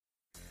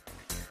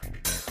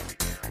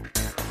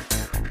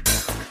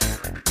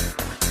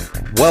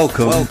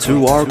Welcome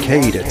to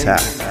Arcade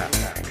Attack.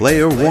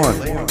 Player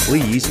 1,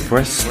 please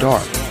press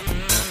start.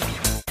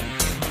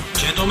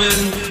 Gentlemen,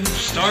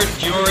 start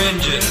your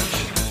engines.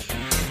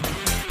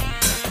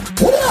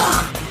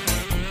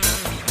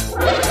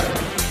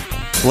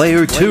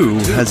 Player 2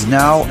 has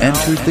now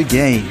entered the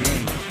game.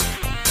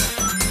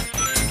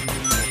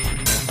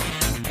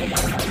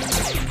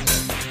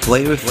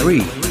 Player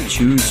 3,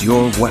 choose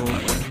your weapon.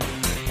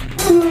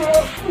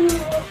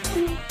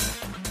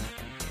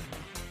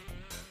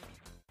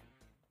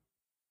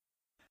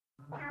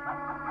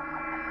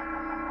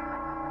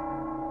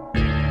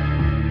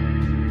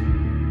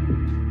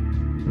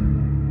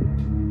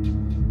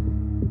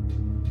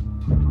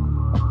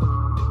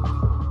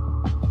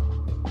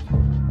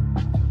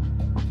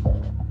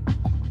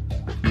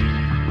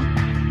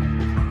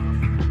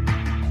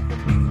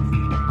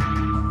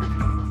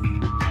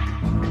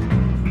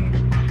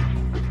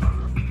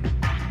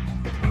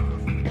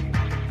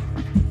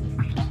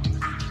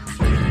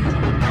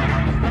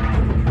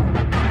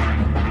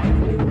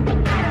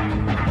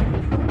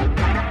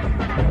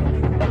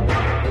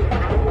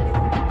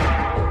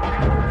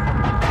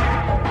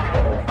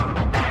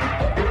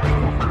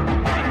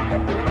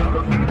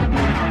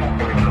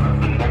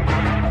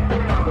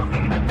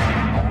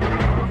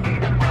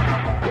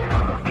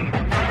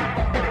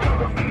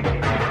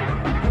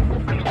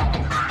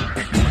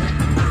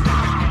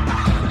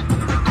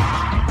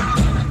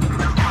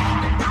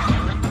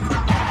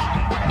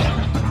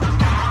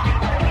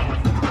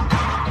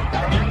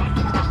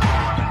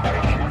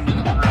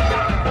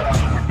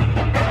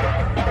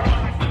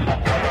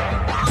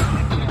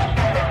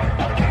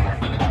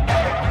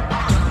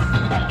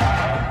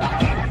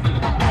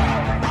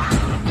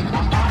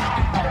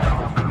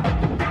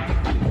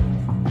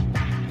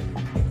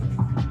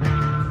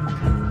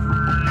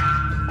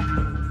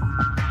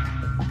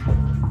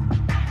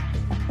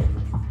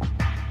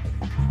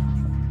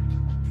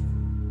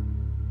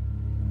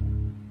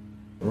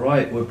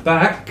 Right, we're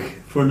back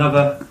for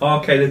another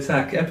Arcade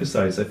Attack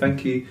episode, so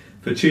thank you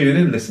for tuning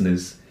in,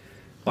 listeners.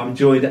 I'm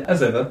joined,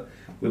 as ever,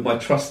 with my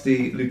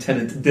trusty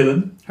Lieutenant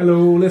Dylan.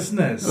 Hello,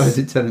 listeners. Hello,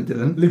 Lieutenant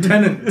Dylan.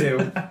 Lieutenant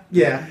Dylan.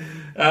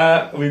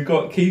 Yeah. We've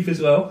got Keith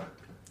as well.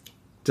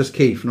 Just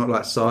Keith, not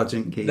like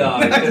Sergeant Keith. No,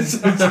 it's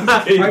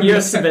Keith. You're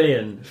a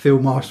civilian.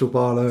 Field Marshal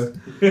Barlow.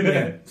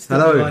 Yeah.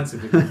 Hello.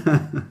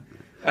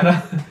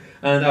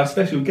 And our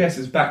special guest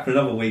is back for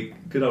another week.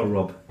 Good old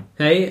Rob.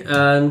 Hey,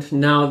 and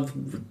now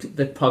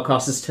the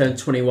podcast has turned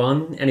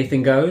 21.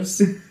 Anything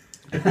goes.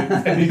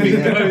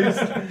 Anything goes.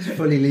 It's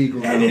fully legal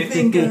now.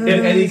 Anything goes.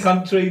 In any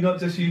country, not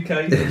just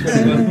UK.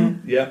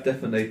 Yeah,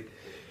 definitely.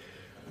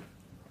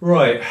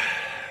 Right.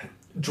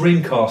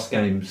 Dreamcast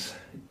games.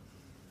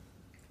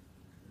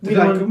 We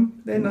like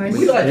them. They're nice.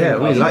 We like Yeah,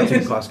 we Dreamcast. like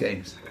Dreamcast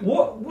games.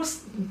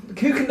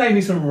 Who can name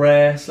me some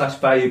rare /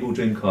 valuable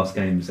Dreamcast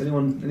games?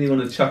 Anyone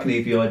want to chuck any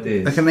of your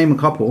ideas? I can name a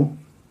couple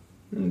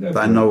Go that for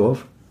I it. know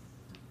of.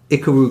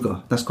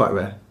 Ikaruga, that's quite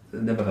rare.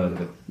 Never heard of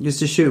it. Just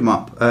to shoot 'em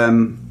up.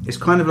 It's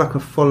kind of like a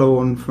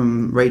follow-on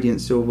from Radiant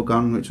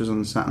Silvergun, which was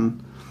on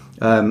Saturn.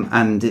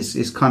 And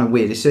it's kind of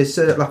weird. It's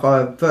like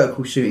a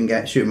vertical shoot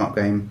 'em up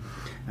game.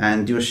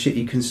 And your ship,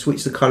 you can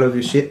switch the colour of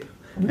your ship.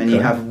 Okay.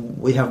 And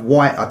we have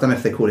white, I don't know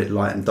if they call it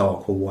light and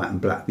dark or white and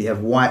black. We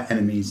have white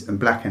enemies and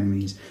black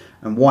enemies,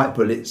 and white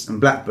bullets and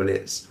black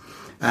bullets.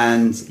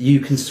 And you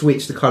can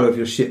switch the colour of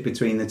your ship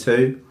between the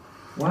two.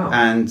 Wow.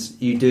 And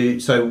you do,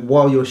 so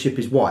while your ship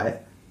is white,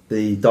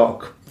 the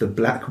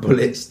black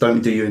bullets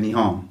don't do you any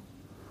harm.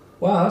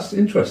 Wow, that's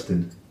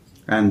interesting.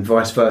 And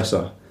vice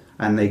versa.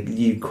 And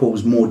you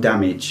cause more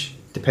damage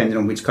depending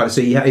on which colour.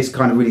 So it's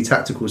kind of really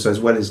tactical, so as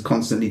well as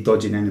constantly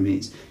dodging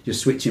enemies, you're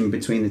switching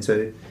between the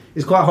two.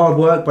 It's quite hard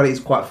work, but it's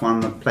quite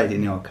fun. I've played it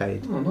in the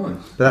arcade. Oh, nice.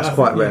 But that's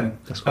quite rare. Yeah.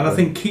 That's quite And I rare.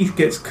 think Keith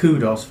gets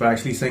kudos for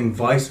actually saying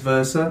vice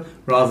versa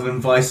rather than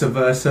vice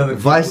versa. that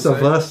Vice people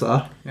say.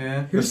 versa.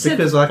 Yeah. Who It's said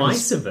because I can-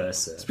 vice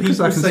versa? It's because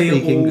I People can say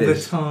speak it all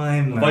English. the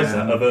time.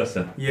 Versa,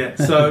 versa. Yeah.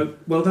 So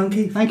well done,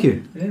 Keith. Thank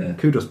you. Yeah.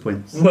 Kudos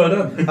points. Well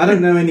done. I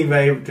don't know any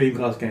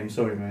Dreamcast games.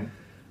 Sorry, mate.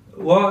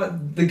 Well,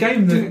 the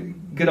game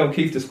that good old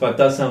Keith described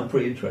does sound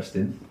pretty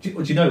interesting.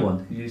 Do you know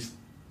one?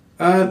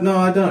 No,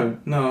 I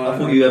don't. No, I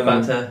thought you were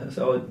about to.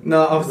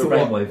 No, I The thought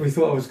brainwave. we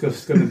thought I was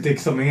just going to dig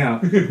something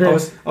out. I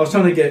was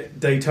trying to get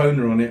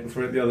Daytona on it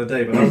for it the other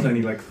day, but that was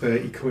only like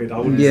 30 quid. I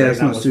wouldn't Yeah, say it's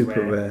that not was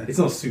super rare. It's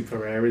not super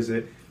rare, is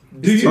it?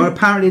 So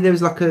apparently there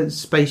was like a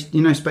Space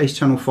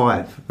Channel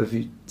 5. Have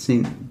you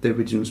seen the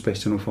original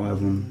Space Channel 5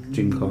 on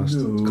Dreamcast?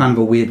 No. It's kind of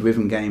a weird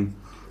rhythm game.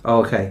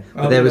 Oh, okay.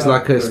 But Oh, there was no,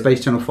 like a sorry.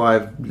 Space Channel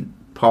 5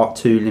 Part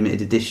 2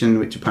 limited edition,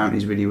 which apparently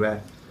is really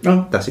rare.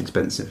 Oh. That's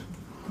expensive.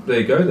 There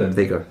you go then.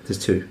 There you go. There's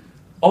two.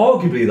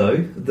 Arguably, though,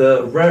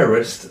 the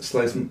rarest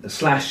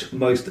 /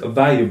 most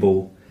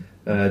valuable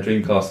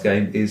Dreamcast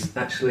game is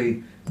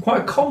actually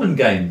quite a common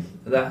game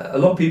that a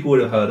lot of people would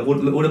have heard of,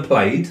 would have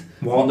played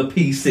on the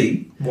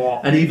PC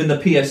What? and even the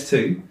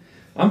PS2.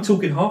 I'm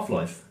talking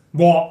Half-Life.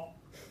 What?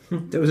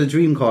 There was a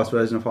Dreamcast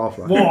version of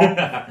Half-Life.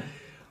 What?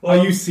 Are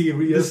you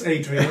serious,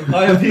 Adrian?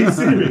 I am being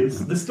serious.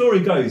 The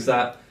story goes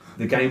that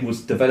The game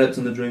was developed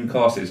on the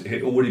Dreamcast. It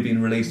had already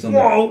been released on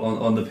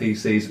on the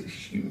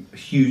PCs.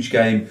 Huge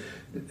game.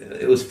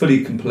 It was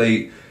fully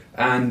complete,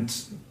 and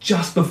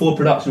just before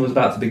production was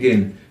about to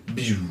begin,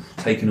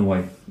 taken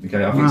away.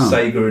 Okay, I think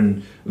Sega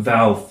and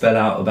Valve fell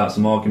out about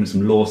some arguments,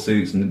 some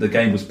lawsuits, and the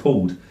game was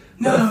pulled.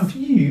 No,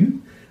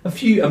 a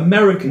few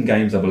American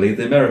games, I believe,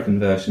 the American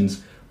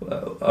versions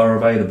are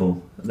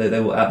available.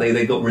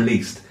 They got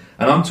released,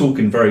 and I'm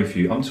talking very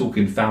few. I'm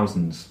talking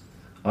thousands.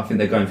 I think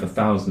they're going for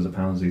thousands of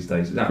pounds these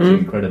days. It's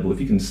absolutely incredible.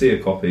 If you can see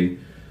a copy,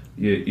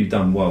 you've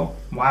done well.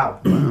 Wow.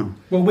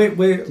 Well,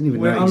 we're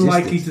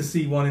unlikely to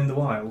see one in the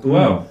wild.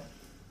 Well,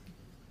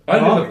 we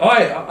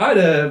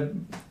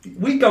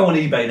go on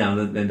eBay now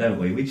and then, don't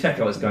we? We check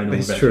out what's going on.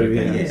 It's true,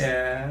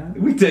 yeah.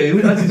 We do.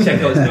 We like to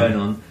check out what's going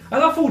on.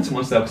 And I thought to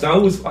myself,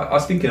 because I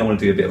was thinking I want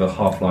to do a bit of a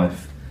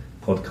Half-Life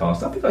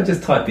podcast. I think I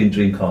just type in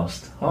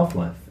Dreamcast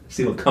Half-Life,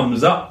 see what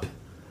comes up.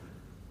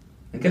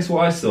 And guess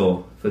what I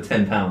saw for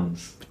 £10?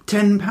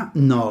 £10?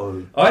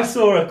 No. I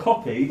saw a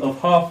copy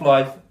of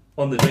Half-Life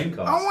on the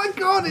Dreamcast. Oh my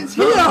god, it's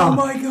here! Oh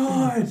my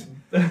god!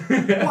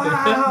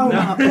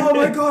 Wow! No. Oh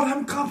my god,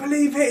 I can't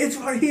believe it! It's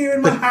right here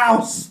in my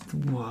house!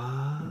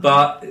 What?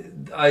 But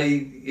are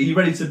you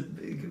ready to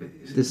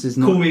This is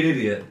call not. me an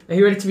idiot? Are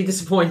you ready to be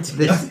disappointed?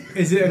 This,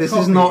 Is it a this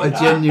copy? is not a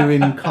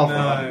genuine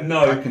cover.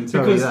 No, I can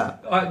tell you because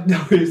that.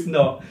 No, it's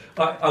not.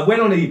 I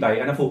went on eBay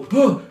and I thought,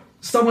 oh,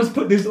 someone's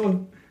put this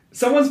on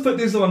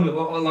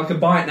like a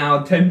buy it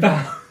now,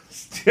 £10.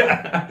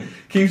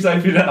 Keeps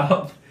opening it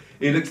up.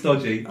 It looks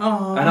dodgy.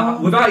 Aww.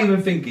 And without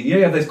even thinking,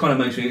 you have this kind of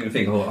motion, you even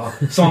think,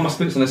 someone must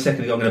put this on a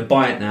second ago, I'm going to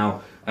buy it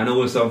now. And all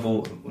of a sudden I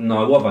thought,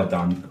 no, what have I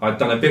done? I've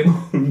done a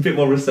bit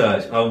more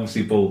research. I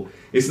obviously bought.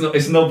 It's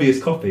an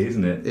obvious copy,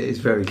 isn't it? It is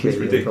very clear.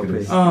 It's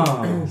ridiculous.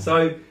 Oh.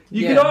 So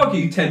you could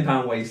argue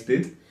 £10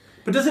 wasted.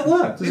 But does it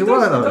work? Does it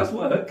work, though? It does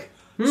work.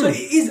 So it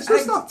is. So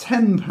it's not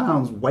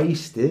 £10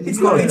 wasted. It's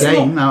got not a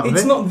game out of it.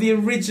 It's not the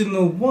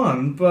original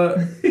one, but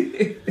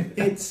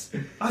it's.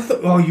 I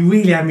thought. Oh, you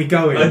really had me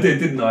going. I did,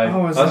 didn't I? I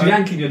was I was like-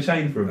 yanking your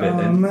chain for a bit Oh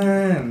then.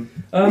 man!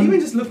 Even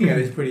just looking at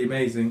it is pretty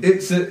amazing.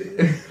 It's I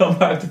might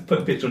have to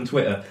put a picture on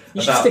Twitter.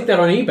 You should stick that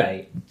on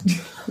eBay.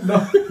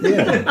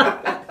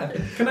 Yeah.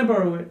 Can I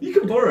borrow it? You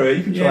can borrow it.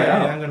 You can try it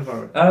out. Yeah, I'm going to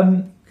borrow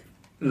it.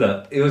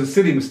 Look, it was a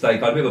silly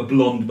mistake. I had a bit of a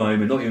blonde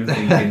moment, not even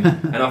thinking.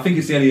 And I think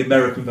it's the only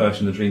American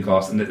version of the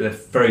Dreamcast, and they're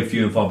very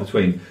few and far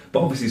between.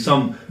 But obviously,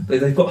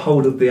 they've got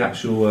hold of the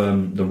actual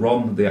the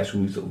ROM, the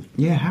actual sort of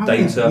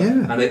data,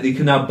 and you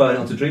can now burn it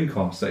onto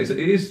Dreamcast. So it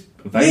is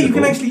available. Yeah, you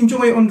can actually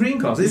enjoy it on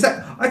Dreamcast.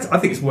 I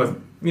think it's worth.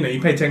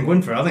 You pay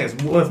 £10 for it. I think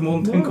it's worth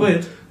more than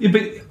 £10. Yeah,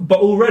 but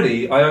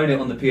already I own it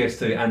on the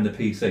PS2 and the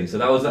PC. So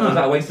was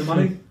that a waste of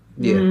money?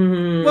 Yeah.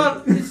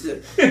 Well,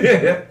 the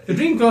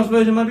Dreamcast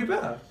version might be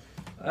better.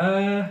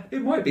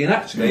 It might be, and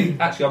actually,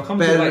 I'll come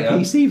to Better it than later.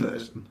 the PC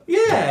version.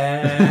 Yeah.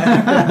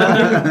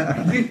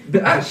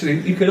 Actually,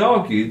 you could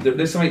argue that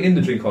there's something in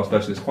the Dreamcast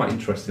version that's quite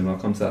interesting. I'll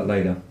come to that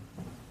later.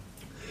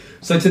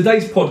 So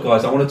today's pod,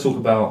 guys, I want to talk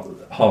about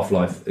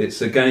Half-Life.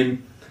 It's a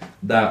game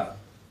that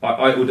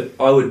I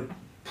would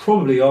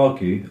probably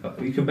argue,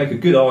 you could make a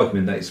good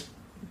argument that it's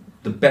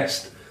the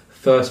best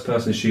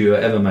first-person shooter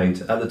ever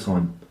made at the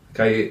time.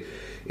 Okay,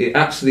 it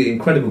absolutely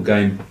incredible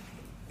game.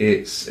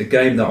 It's a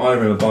game that I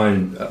remember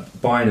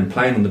buying and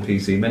playing on the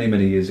PC many,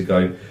 many years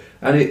ago,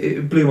 and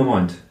it blew my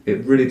mind.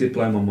 It really did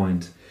blow my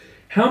mind.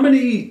 How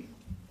many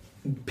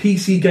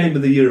PC Game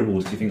of the Year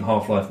awards do you think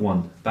Half-Life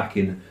won back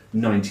in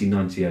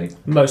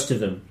 1998? Most of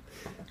them.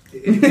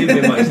 It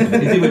did win most of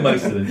them. It did win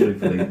most of them,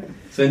 truthfully.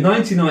 So in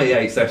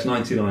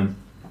 1998/99,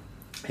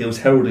 it was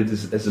heralded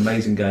as an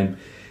amazing game.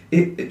 Do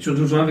you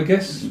want to have a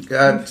guess?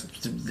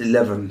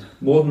 11.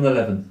 More than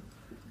 11.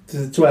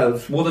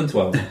 12. More than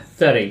 12.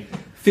 30.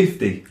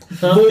 50.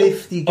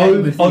 50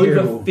 Game of the Year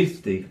Over award.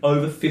 50.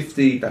 Over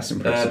 50 That's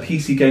impressive.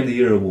 PC Game of the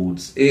Year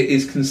awards. It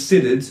is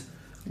considered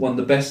one of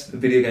the best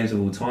video games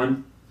of all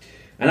time.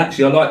 And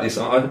actually, I like this.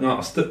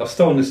 I've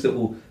stolen this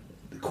little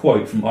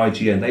quote from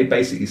IGN. They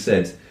basically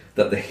said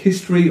that the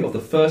history of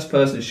the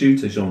first-person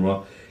shooter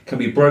genre can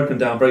be broken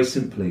down very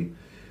simply.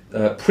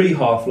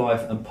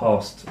 Pre-Half-Life and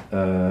post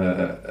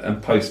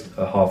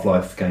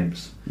Half-Life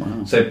games.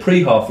 Wow. So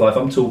pre-Half-Life,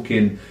 I'm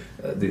talking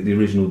the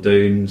original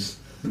Dooms,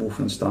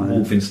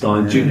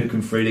 Wolfenstein. Duke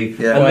Nukem 3D,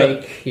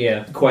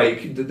 Yeah. and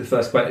Quake, the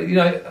first Quake.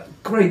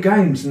 Great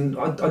games, and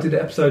I did an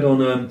episode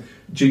on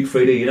Duke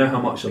 3D. You know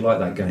how much I like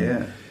that game.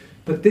 Yeah.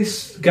 But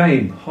this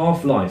game,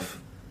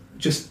 Half-Life,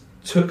 just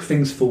took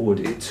things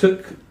forward. It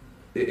took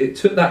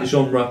that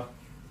genre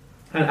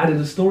and added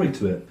a story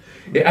to it.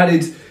 It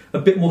added a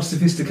bit more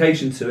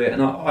sophistication to it,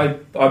 and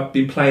I've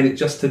been playing it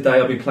just today.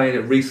 I've been playing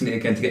it recently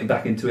again to get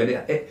back into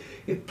it.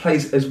 It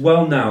plays as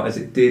well now as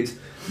it did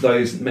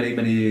those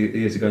many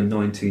years ago,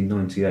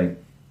 1998.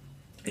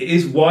 It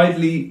is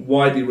widely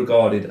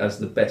regarded as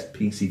the best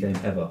PC game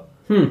ever.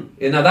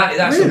 Now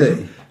that's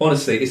Really?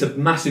 Honestly, it's a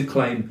massive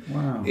claim.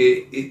 Wow.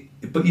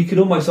 But you could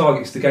almost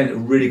argue it's the game that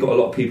really got a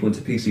lot of people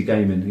into PC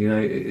gaming.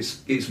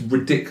 It's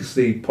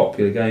ridiculously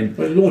popular game.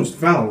 Well, it launched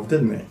Valve,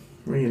 didn't it?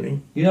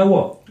 Really? You know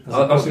what?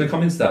 I was going to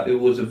come into that. It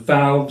was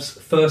Valve's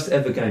first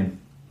ever game.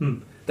 Hmm.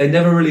 They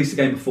never released a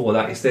game before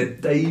that. It's their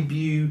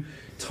debut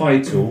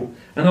title.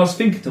 And I was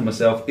thinking to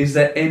myself, is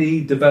there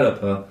any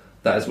developer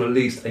that has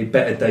released a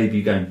better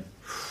debut game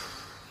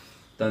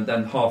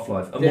than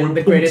Half-Life?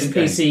 The greatest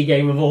PC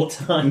game of all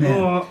time.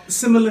 Or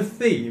similar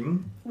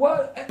theme.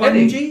 What?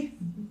 Bungie?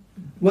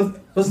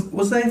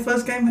 Was their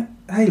first game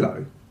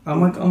Halo?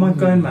 Am I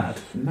going mad?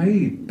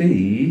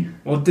 Maybe.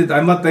 Or did they?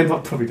 They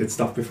probably did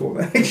stuff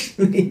before that.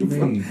 Actually,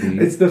 Maybe.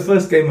 it's the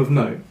first game of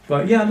note.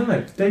 But yeah, I don't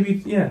know.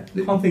 Debut. Yeah,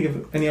 can't think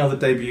of any other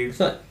debut.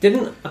 So,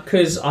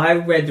 because I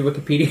read the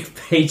Wikipedia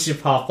page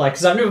of Half-Life,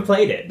 because I've never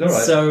played it. All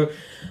right. So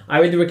I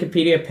read the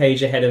Wikipedia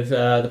page ahead of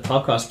the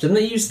podcast. Didn't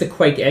they use the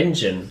Quake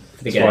engine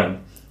for the That's game? right.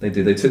 They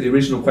did. They took the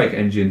original Quake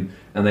engine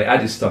and they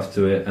added stuff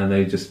to it and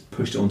they just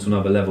pushed it onto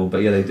another level. But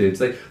yeah, they did.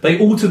 They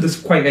altered this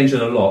Quake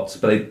engine a lot,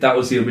 but that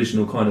was the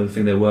original kind of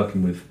thing they're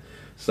working with.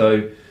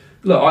 So,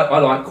 look, I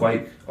like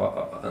Quake.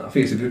 I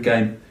think it's a good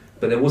game,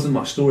 but there wasn't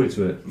much story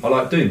to it. I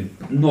like Doom.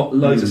 Not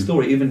loads of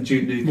story. Even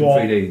Duke Nukem What?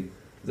 3D.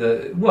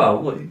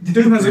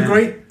 Doom has a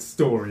great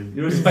story.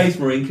 You're a space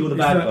marine, kill the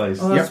bad guys.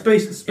 Oh, Yep.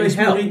 Space In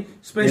hell.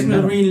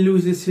 Marine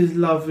loses his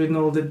love in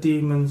all the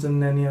demons,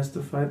 and then he has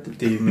to fight the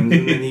demons,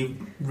 and then he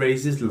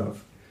raises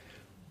love.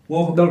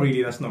 Well, Not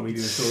really. That's not really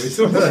the story.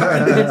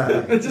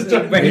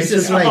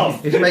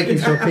 It's making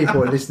sure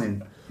people are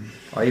listening.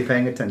 Are you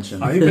paying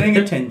attention? Are you paying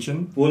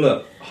attention? Well,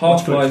 look,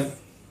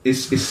 Half-Life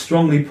is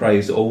strongly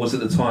praised, or was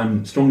at the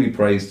time strongly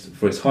praised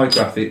for its high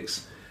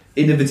graphics,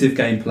 innovative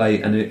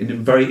gameplay, and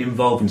very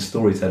involving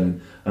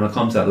storytelling. And I'll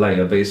come to that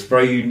later, but it's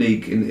very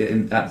unique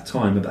at the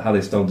time about how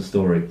they told the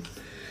story.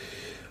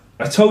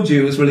 I told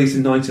you it was released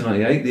in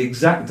 1998. The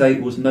exact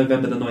date was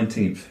November the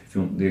 19th, if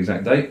you want the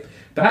exact date.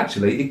 But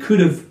actually, it could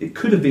have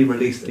been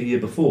released a year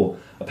before.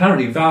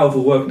 Apparently, Valve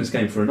were working this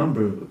game for a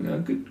number of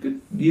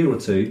good year or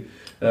two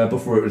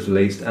before it was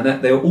released, and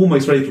that they were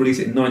almost ready to release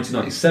it in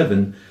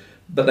 1997.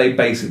 But they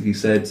basically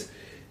said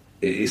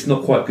it's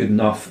not quite good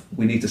enough.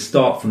 We need to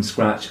start from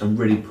scratch and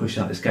really push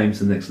out this game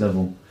to the next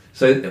level.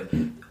 So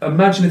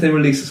imagine if they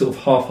released a sort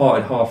of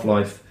half-hearted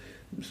Half-Life,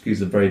 excuse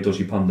the very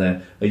dodgy pun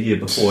there, a year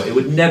before. It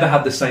would never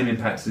have the same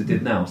impact as it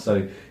did now.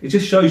 So it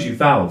just shows you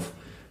Valve.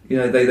 You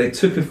know,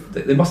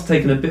 they must have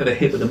taken a bit of a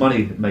hit with the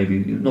money, maybe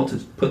not to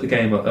put the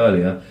game up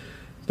earlier,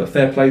 but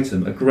fair play to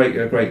them. A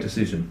great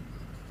decision.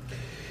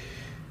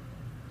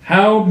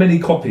 How many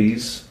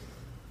copies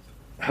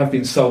have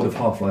been sold of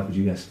Half-Life? Would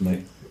you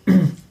estimate?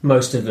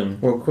 Most of them.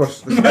 Well, of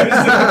course.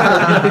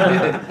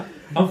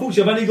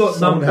 Unfortunately, I've only got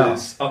Sold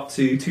numbers up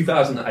to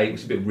 2008, which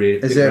is a bit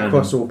weird. Is bit it random.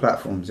 across all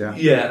platforms? Yeah.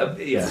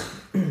 Yeah.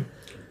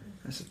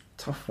 That's a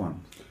tough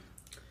one.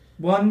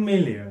 1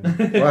 million.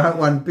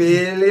 1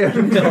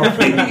 billion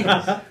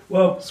copies.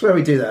 Well, I swear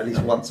we do that at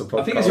least once a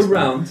podcast. I think it's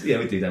around. Yeah,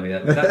 we do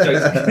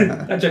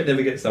that. That joke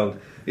never gets sold.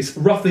 It's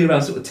roughly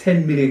around sort of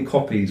 10 million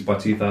copies by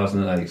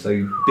 2008.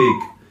 So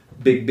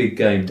big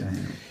game.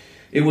 Damn.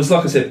 It was,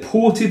 like I said,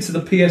 ported to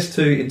the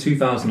PS2 in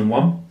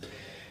 2001,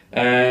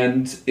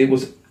 and it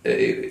was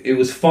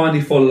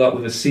finally followed up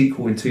with a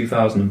sequel in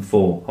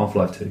 2004,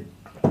 Half-Life 2.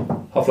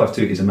 Half-Life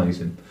 2 is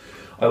amazing.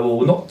 I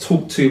will not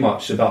talk too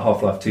much about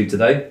Half-Life 2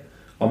 today.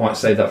 I might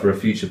save that for a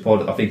future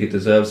pod. I think it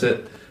deserves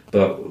it.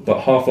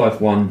 But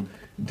Half-Life 1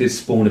 did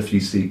spawn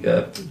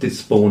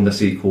the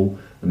sequel,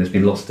 and there's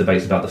been lots of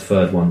debates about the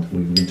third one.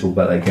 We can talk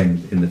about that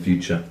again in the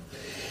future.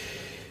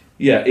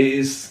 Yeah,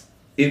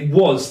 it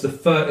was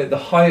the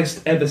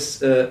highest ever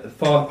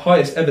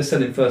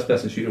selling first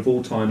person shooter of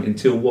all time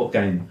until what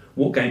game?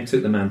 What game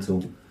took the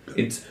mantle?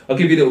 I'll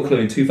give you a little clue.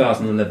 In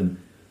 2011.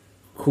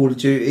 Call of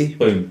Duty.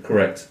 Boom,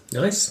 correct.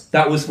 Nice.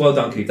 That was, well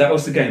done, Keith. That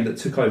was the game that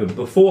took over.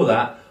 Before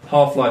that,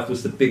 Half-Life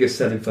was the biggest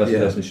selling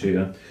first-person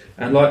shooter.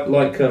 And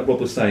like Rob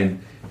was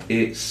saying,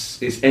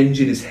 its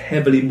engine is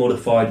heavily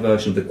modified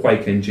version of the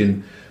Quake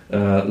engine,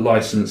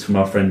 licensed from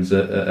our friends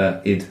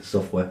at id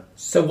Software.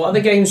 So what other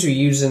games were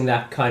using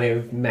that kind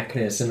of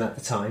mechanism at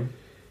the time?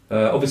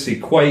 Obviously,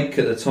 Quake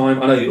at the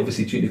time. I know,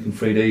 obviously, Duke Nukem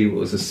 3D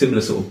was a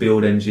similar sort of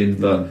build engine,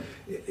 but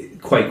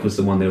Quake was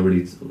the one they were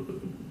really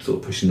sort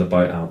of pushing the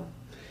boat out.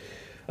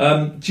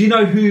 Do you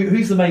know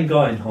who's the main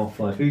guy in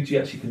Half-Life? Who do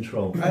you actually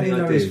control? I didn't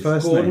know Any his ideas?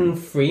 first Gordon name.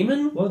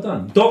 Freeman? Well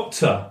done.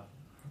 Doctor.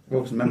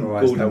 Rob's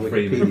memorised Gordon our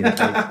Freeman.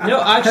 Wikipedia. No,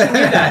 I actually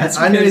knew that. It's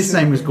I knew because- his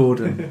name was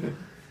Gordon.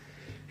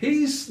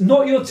 He's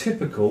not your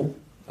typical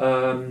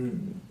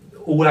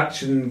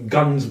all-action,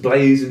 guns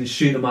blazing,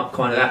 shoot 'em up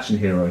kind of action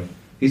hero.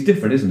 He's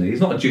different, isn't he? He's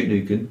not a Duke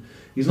Nukem.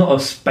 He's not a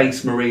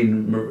space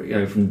marine,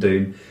 from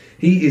Doom.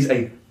 He is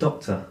a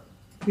doctor.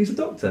 He's a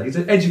doctor. He's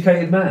an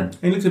educated man.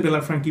 He looks a bit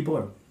like Frankie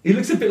Boyle. He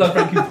looks a bit like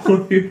Frankie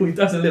Boyle. He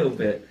does a little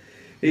bit.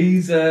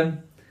 He's No,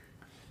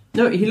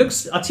 he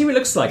looks... I'll tell you what he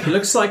looks like. He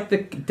looks like the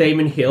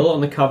Damon Hill on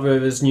the cover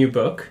of his new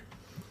book.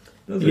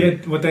 does he? Yeah,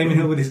 well, Damon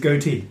Hill with his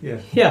goatee. Yeah,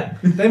 Yeah,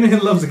 Damon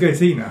Hill loves a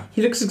goatee now.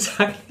 he looks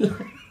exactly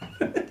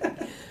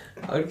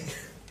like...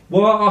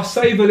 Well, I'll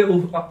save a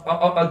little.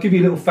 I'll give you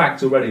a little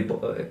fact already.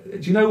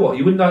 But do you know what?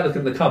 You wouldn't know it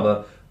looking at the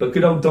cover, but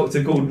good old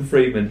Dr. Gordon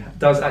Freeman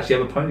does actually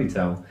have a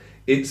ponytail.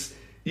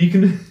 You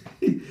can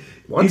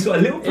What? He's got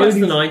a little It was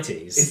pony. the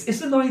 90s. It's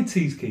the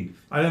 90s, Keith.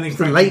 I don't think It's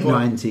the Frankie late Boyle,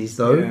 90s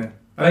though. Yeah.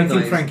 I don't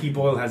think 90s. Frankie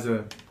Boyle has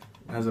a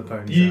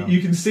ponytail.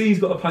 You can see he's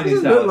got a He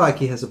doesn't ponytail. look like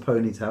he has a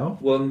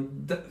ponytail. Well,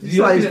 It's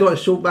like he's got a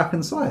short back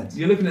and sides.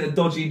 You're looking at a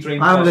dodgy I'm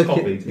Dreamcast looking-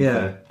 copy. To be yeah.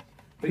 fair.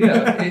 But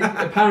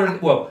yeah, apparently,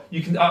 well,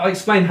 you can. I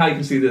explain how you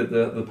can see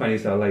the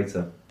ponytail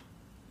later.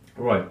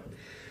 Right,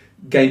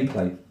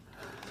 gameplay.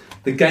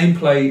 The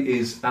gameplay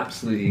is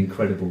absolutely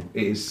incredible.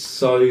 It is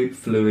so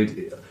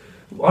fluid.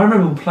 I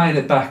remember playing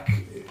it back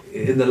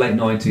in the late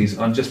 90s.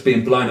 I'm just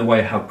being blown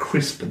away how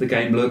crisp the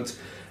game looked,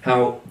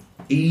 how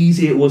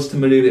easy it was to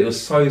maneuver. It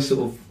was so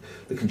sort of,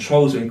 the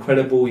controls are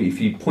incredible. If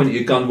you point at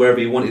your gun wherever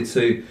you wanted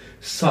to,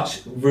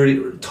 such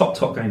really top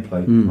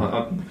gameplay.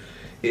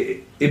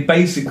 It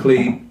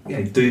basically,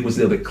 Doom was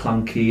a little bit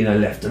clunky,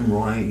 left and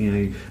right,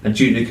 and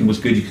Duke Nukem was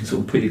good. You can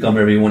sort of put your gun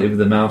wherever you wanted with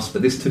the mouse,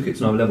 but this took it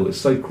to another level. It's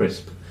so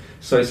crisp,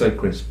 so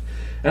crisp.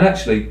 And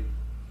actually,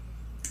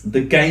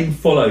 the game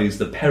follows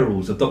the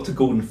perils of Dr.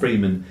 Gordon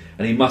Freeman,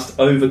 and he must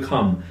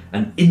overcome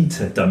an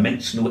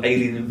interdimensional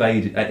alien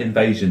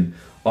invasion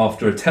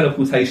after a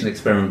teleportation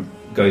experiment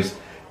goes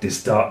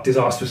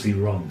disastrously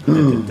wrong.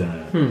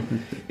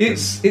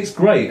 It's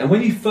great. And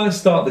when you first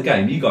start the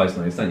game, you guys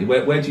know this, don't you?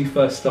 Where do you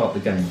first start the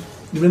game?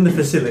 You're in the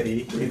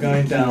facility. You're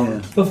going down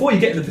Yeah. Before you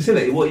get in the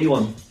facility, what are you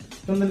on?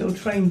 on the little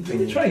train thing.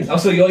 The train. Oh,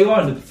 so you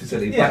are in the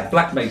facility. Yeah.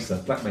 Black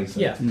Mesa.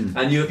 Yeah.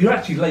 And you're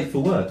actually late for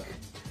work.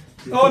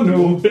 Oh,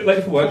 no. A bit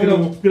late for work.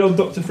 Oh. Good old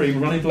Dr.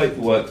 Freeman running late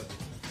for work.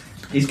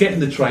 He's getting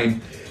the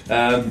train.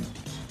 And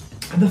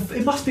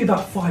it must be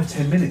about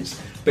 5-10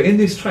 minutes. But in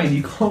this train,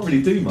 you can't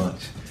really do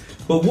much.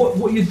 But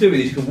what you're doing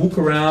is you can walk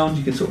around,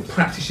 you can sort of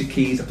practice your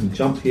keys. I can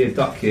jump here,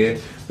 duck here.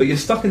 But you're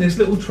stuck in this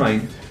little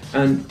train,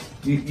 and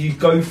you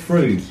go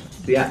through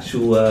the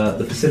actual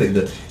the facility.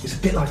 That it's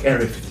a bit like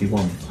Area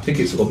 51. I think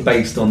it's sort of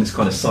based on this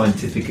kind of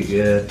scientific,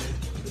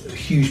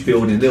 huge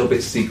building, a little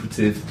bit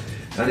secretive,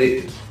 and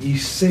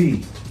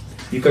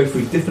you go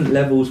through different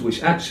levels,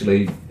 which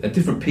actually are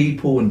different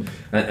people,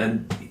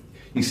 and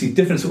you see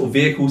different sort of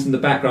vehicles in the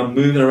background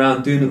moving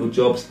around, doing little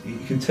jobs. You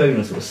can tell you're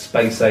in a sort of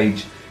space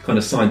age, kind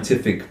of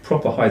scientific,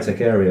 proper high-tech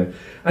area,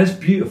 and it's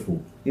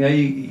beautiful.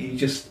 You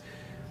just,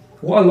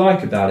 what I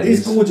like about it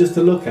It's is gorgeous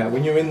to look at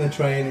when you're in the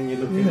train and you're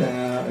looking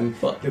Yeah. out and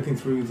But- looking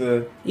through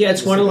the. Yeah,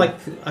 it's the one of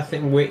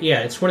city.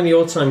 it's one of the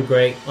all-time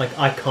great,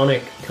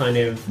 iconic kind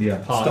of Yeah.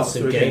 parts Starts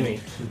of to again. gaming.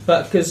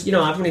 But because I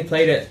haven't really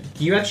played it,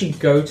 do you actually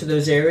go to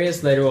those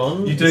areas later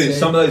on? you do. Is it-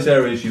 Some of those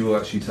areas you will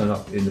actually turn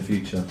up in the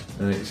future,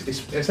 and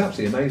it's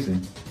absolutely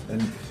amazing.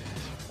 And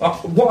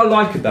what I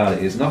like about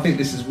it is, and I think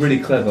this is really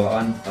clever.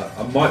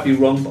 I might be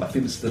wrong, but I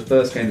think this is the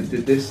first game that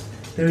did this.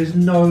 There is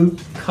no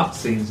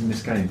cutscenes in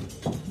this game.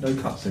 No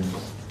cutscenes.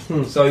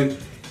 So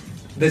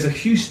there's a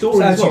huge story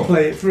So as as well. you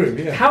play it through,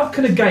 yeah. How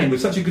can a game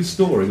with such a good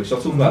story, which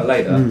I'll talk about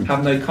later,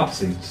 have no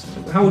cutscenes?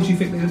 How would you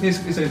think?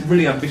 It's a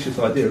really ambitious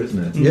idea,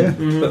 isn't it?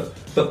 Yeah.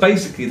 But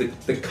basically,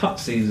 the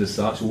cutscenes as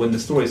such, or when the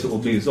story sort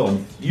of moves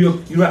on,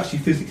 you're actually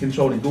physically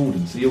controlling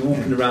Gordon. So you're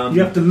walking around.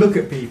 You have to look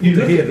at people You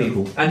to look hear at them.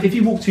 people, and if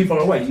you walk too far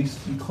away, you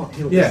can't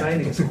hear what Yeah. they're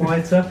saying. It gets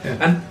quieter. Yeah.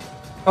 And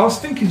I was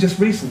thinking just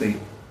recently,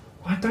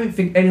 I don't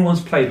think anyone's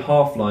played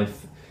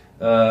Half-Life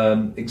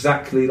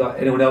exactly like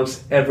anyone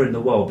else ever in the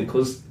world,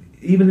 because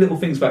even little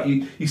things about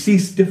you see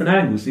different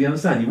angles. Do you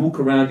understand? You walk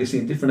around, you're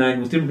seeing different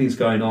angles, different things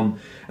going on,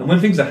 and when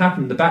things are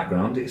happening in the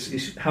background,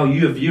 it's how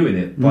you're viewing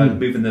it by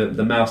moving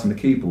the mouse and the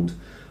keyboard.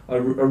 I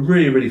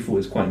really thought it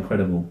was quite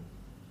incredible.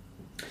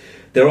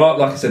 There are,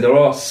 like I said, there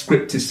are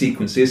scripted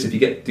sequences. If you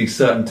do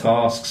certain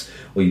tasks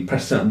or you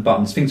press certain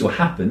buttons, things will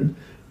happen.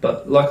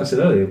 But like I said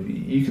earlier,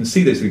 you can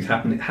see those things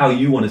happen how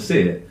you want to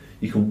see it.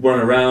 You can run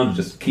around and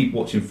just keep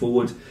watching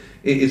forward.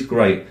 It is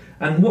great.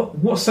 And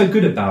what's so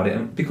good about it,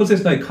 and because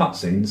there's no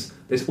cutscenes,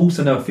 there's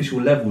also no official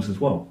levels as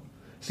well.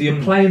 So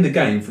you're playing the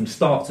game from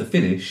start to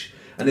finish,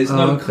 and there's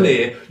no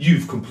clear,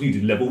 you've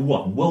completed level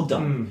 1, well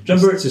done. Do you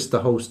remember It's just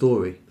the whole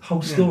story.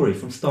 whole story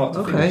from start to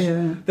Okay, finish?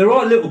 yeah. There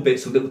are little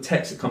bits of little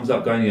text that comes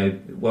up going,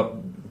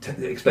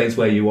 it explains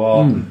where you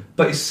are,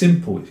 but it's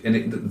simple,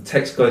 and the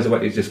text goes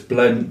away, it just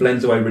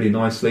blends away really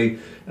nicely.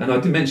 And I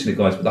didn't mention it,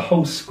 guys, but the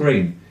whole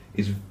screen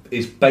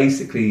is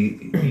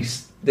basically,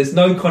 there's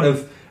no kind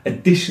of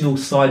additional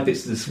side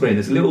bits to the screen.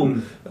 There's a little,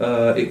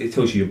 it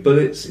tells you your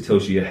bullets, it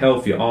tells you your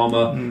health, your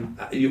armour,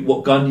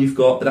 what gun you've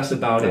got, but that's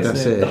about it.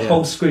 That's it, The yeah.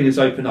 whole screen is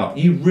open up.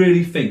 You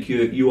really think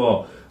you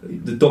are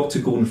the Dr.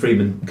 Gordon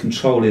Freeman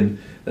controlling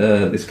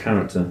this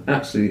character.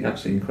 Absolutely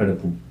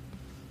incredible.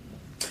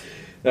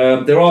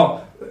 There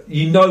are,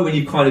 when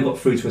you kind of got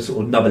through to a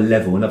sort of another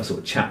level, another sort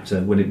of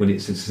chapter, when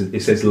it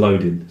says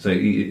loading. So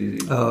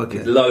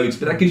it loads,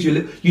 but that gives you a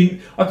little.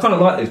 I kind of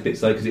like those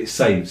bits though, because it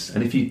saves,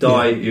 and if you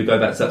die, you go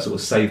back to that sort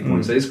of save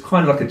point. So it's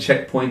kind of like a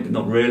checkpoint, but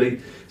not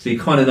really. So you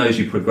kind of know as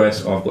you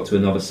progress, I've got to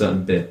another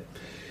certain bit.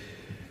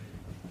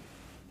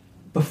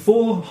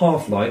 Before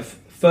Half-Life,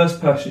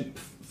 first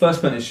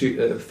person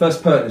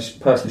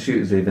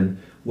shooters even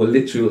were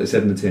literally what they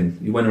said in the tin.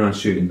 You went around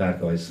shooting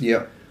bad guys.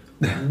 Yep.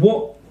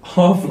 What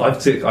Half-Life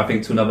took, I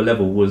think, to another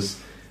level was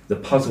the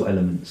puzzle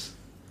elements.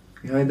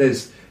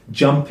 There's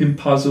jumping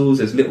puzzles.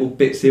 There's little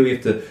bits here where you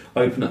have to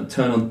open up and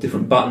turn on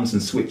different buttons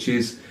and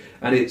switches,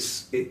 and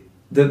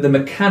the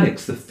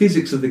mechanics, the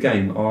physics of the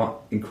game are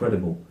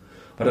incredible.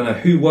 I don't know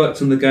who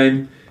worked on the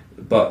game,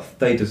 but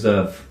they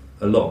deserve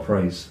a lot of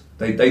praise.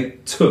 They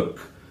took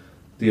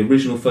the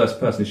original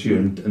first-person shooter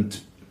and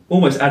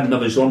almost add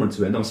another genre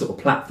to it, another sort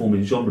of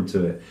platforming genre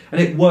to it, and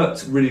it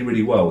worked really,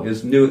 really well. It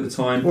was new at the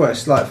time. Well,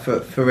 it's like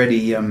for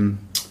any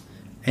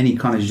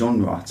kind of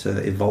genre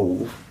to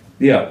evolve.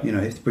 Yeah, you know,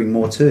 you have to bring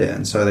more to it,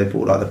 and so they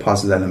brought like the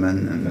puzzle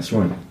element and that's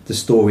right, the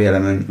story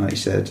element, like you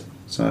said.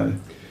 So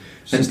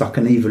it's just like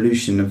an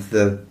evolution of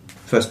the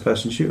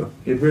first-person shooter.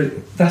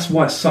 That's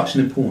why it's such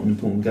an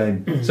important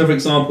game. So, for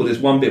example, there's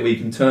one bit where you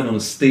can turn on a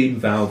steam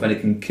valve and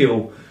it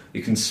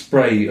can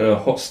spray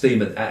hot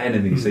steam at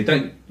enemies. So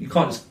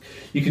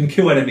you can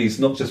kill enemies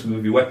not just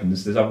with your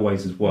weapons. There's other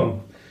ways as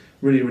well.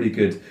 Really, really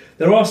good.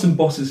 There are some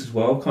bosses as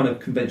well, kind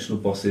of conventional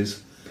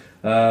bosses.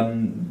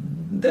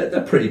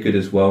 They're pretty good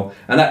as well,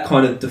 and that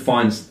kind of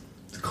defines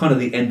kind of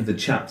the end of the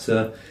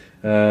chapter.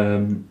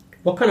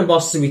 What kind of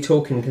bosses are we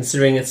talking,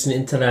 considering it's an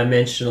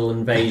interdimensional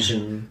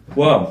invasion?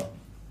 Well,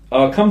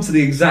 I'll come to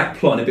the exact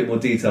plot in a bit more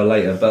detail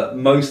later, but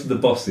most of the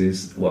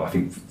bosses, well, I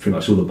think pretty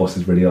much all the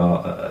bosses really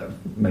are,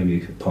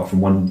 maybe apart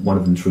from one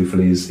of them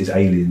truthfully, is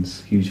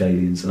aliens, huge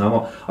aliens. And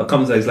I'll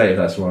come to those later if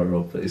that's all right,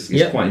 Rob, but it's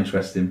quite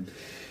interesting.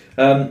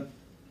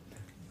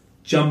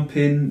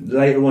 Jumping,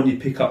 later on you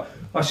pick up...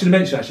 I should have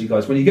mentioned actually,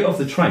 guys, when you get off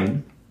the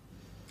train,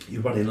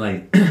 you're running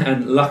late.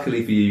 And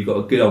luckily for you, you've got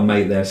a good old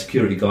mate there,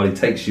 security guard, he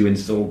takes you into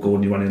sort of,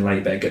 Gordon, you're running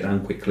late, better get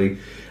down quickly.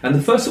 And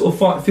the first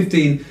sort of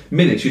 15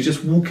 minutes, you're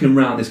just walking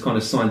around this kind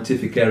of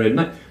scientific area.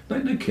 No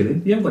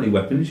killing, you haven't got any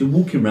weapons, you're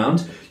walking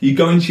around, you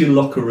go into your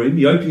locker room,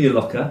 you open your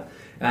locker,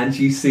 and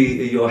you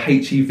see your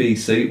HEV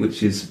suit,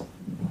 which is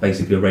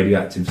basically a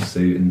radioactive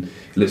suit, and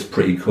it looks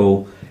pretty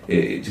cool.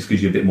 It just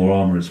gives you a bit more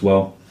armour as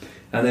well.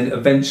 And then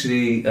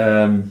eventually...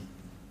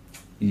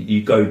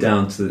 you go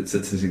down to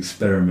this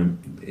experiment.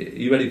 Are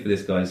you ready for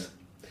this, guys?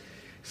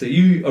 So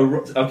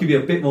I'll give you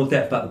a bit more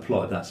depth about the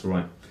plot, if that's all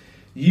right.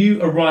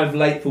 You arrive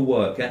late for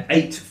work at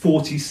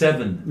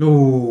 8:47. Ooh,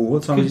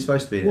 what time are you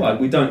supposed to be there? Well,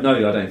 we don't know,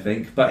 I don't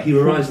think. But he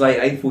arrives late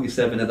at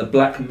 8:47 at the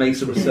Black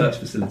Mesa Research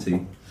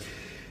Facility.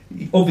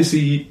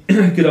 Obviously,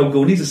 good old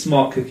Gordon, he's a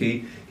smart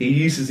cookie. He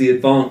uses the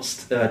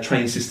advanced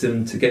train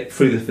system to get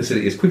through the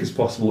facility as quick as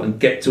possible and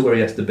get to where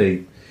he has to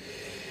be.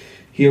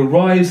 He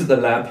arrives at the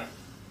lab.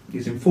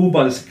 He's informed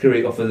by the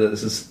security officer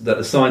that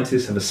the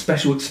scientists have a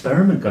special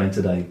experiment going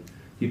today.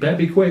 You better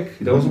be quick.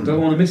 You don't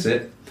want to miss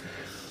it.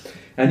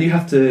 And you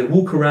have to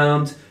walk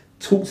around,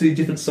 talk to the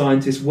different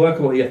scientists, work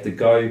out where you have to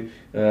go.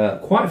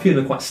 Quite a few of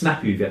them are quite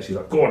snappy with you, actually.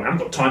 Like, go on, I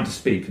haven't got time to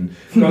speak, and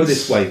go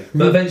this way.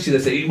 But eventually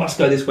they say, you must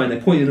go this way, and they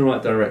point you in the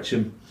right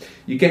direction.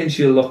 You get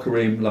into your locker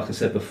room, like I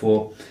said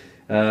before.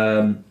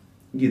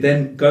 You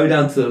then go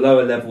down to the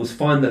lower levels,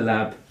 find the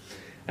lab,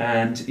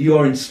 and you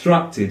are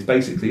instructed,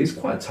 basically, it's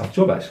quite a tough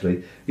job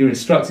actually, you're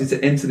instructed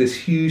to enter this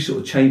huge sort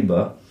of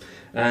chamber,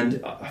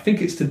 and I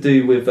think it's to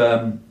do with,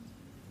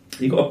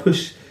 you've got to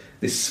push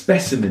this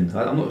specimen,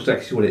 I'm not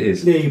exactly sure what it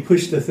is. Yeah, you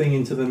push the thing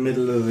into the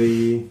middle of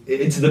the...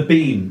 Into the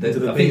beam. I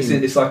think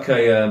it's like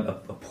a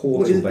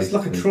portal, basically. It's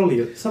like a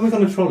trolley, something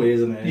on a trolley,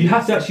 isn't it? You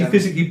have to actually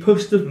physically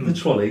push the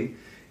trolley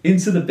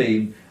into the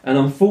beam, and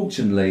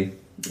unfortunately,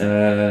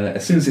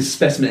 as soon as this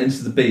specimen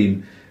enters the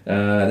beam,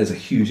 there's a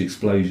huge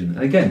explosion.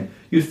 And again,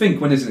 you'd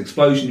think when there's an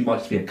explosion, it might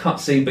just be a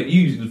cutscene, but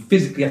you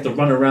physically have to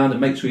run around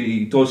and make sure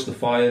you dodge the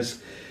fires.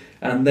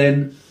 And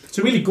then...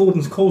 So really,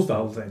 Gordon's caused the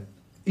whole thing?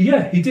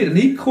 Yeah, he did. And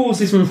he caused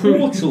this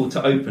portal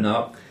to open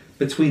up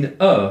between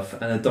Earth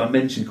and a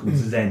dimension called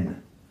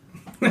Zen,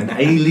 an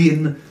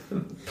alien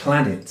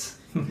planet.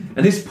 And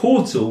this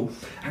portal,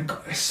 and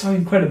God, it's so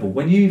incredible.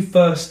 When you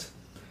first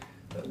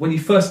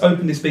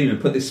open this beam and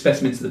put this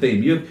specimen into the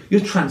beam,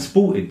 you're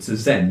transported to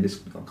Zen.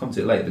 I'll come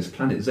to it later. This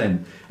planet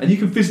Zen, and you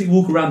can physically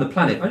walk around the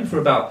planet only for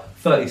about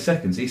 30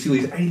 seconds. You see all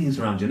these aliens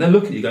around you, and they're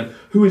looking at you, going,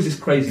 "Who is this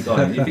crazy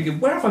guy?" And you're thinking,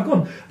 "Where have I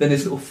gone?" Then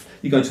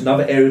you go into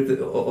another area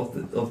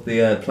of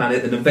the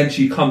planet, and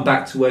eventually you come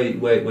back to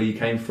where you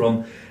came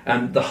from,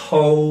 and the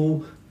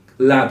whole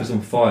lab is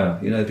on fire.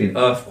 You know, there's been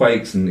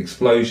earthquakes and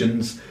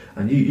explosions,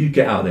 and you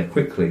get out there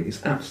quickly.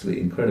 It's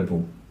absolutely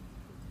incredible.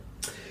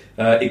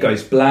 It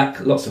goes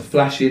black, lots of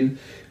flashing,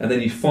 and then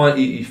you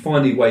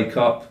finally wake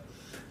up,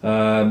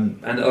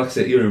 and like I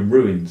said, you're in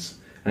ruins,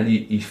 and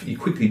you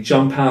quickly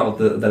jump out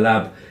of the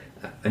lab,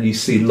 and you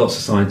see lots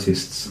of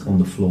scientists on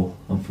the floor.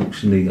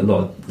 Unfortunately, a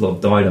lot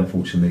have died,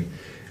 unfortunately,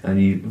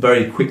 and you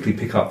very quickly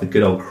pick up the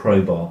good old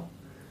crowbar,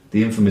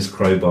 the infamous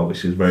crowbar,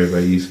 which is very,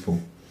 very useful.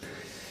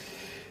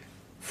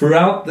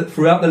 Throughout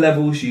the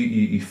levels,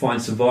 you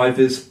find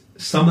survivors.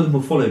 Some of them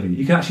will follow you.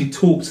 You can actually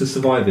talk to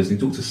survivors, and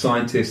talk to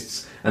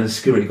scientists and the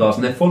security guards,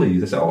 and they follow you.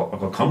 They say, "Oh,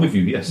 I'll come with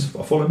you." "Yes,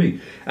 follow me."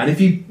 And if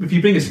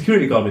you bring a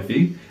security guard with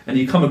you, and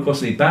you come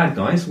across any bad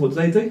guys, what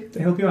do?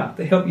 They help you out.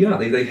 They help you out.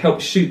 They help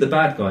shoot the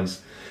bad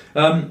guys.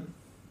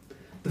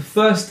 the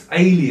first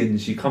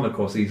aliens you come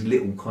across, these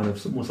little kind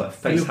of almost like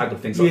face hugger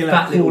things, like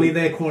fat little. Crawley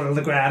there, corner of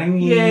the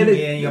ground.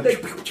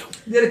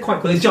 They're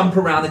quite cool. They jump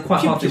around. They're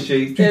quite hard to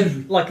shoot. They're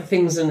like the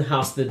things in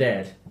House of the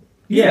Dead.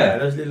 Yeah,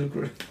 those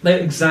little. they're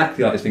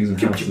exactly like these things in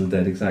House of the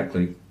Dead.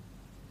 Exactly.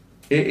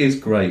 It is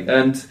great,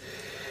 and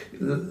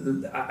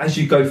as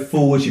you go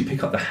forward, you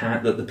pick up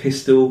the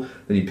pistol,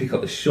 then you pick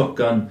up the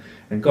shotgun.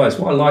 And guys,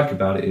 what I like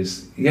about it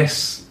is,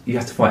 yes, you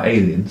have to fight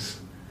aliens,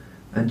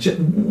 and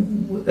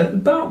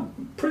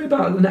probably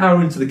about an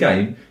hour into the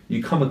game,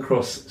 you come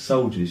across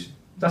soldiers.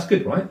 That's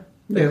good, right?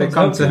 Yeah, they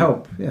come to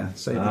help. Yeah,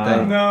 save the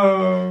day.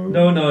 No.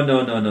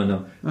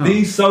 Oh.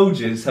 These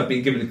soldiers have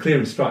been given clear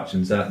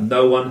instructions that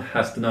no one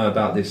has to know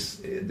about this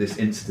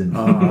incident.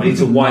 Oh, we need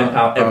to wipe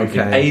out everything,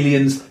 okay.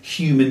 Aliens,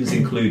 humans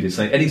included.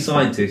 So any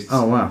scientists,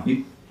 Oh, wow.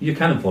 you're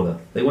cannon fodder.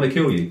 They want to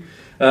kill you.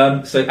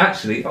 So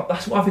actually,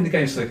 that's why I think the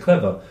game's so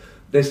clever.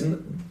 There's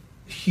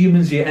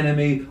humans, your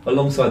enemy,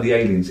 alongside the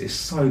aliens. It's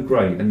so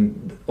great,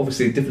 and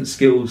obviously different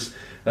skills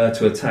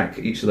to attack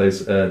each of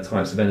those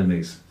types of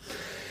enemies.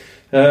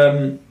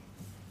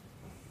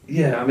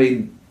 Yeah, I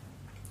mean,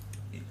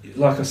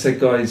 like I said,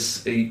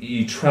 guys,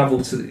 you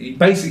travel to.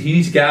 Basically, you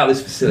need to get out of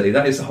this facility.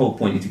 That is the whole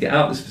point. You need to get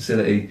out of this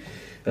facility.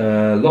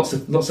 Lots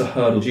of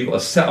hurdles. You've got to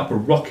set up a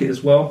rocket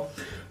as well.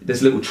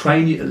 There's a little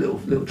train you've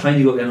got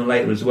to get on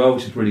later as well,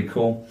 which is really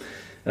cool.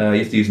 You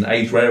have to use an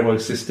age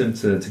railroad system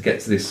to get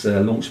to this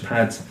launch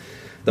pad.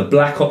 The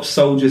Black Ops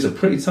soldiers are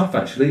pretty tough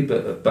actually,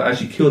 but as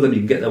you kill them, you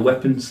can get their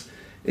weapons.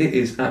 It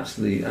is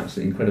absolutely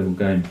incredible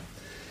game.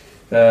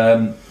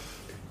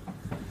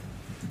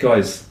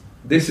 Guys,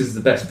 this is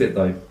the best bit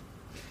though.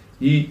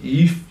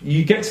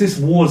 You get to this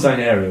war zone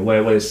area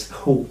where it's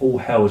all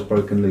hell is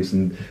broken loose,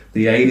 and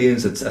the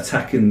aliens are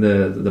attacking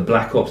the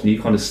Black Ops, and you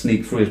kind of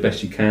sneak through as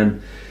best you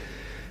can.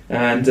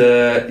 And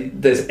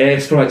there's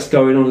airstrikes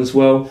going on as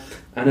well.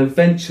 And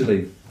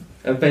eventually,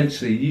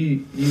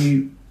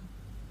 you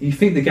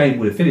think the game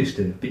would have finished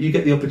here, but you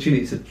get the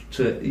opportunity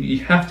to you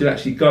have to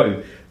actually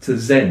go to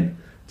Zen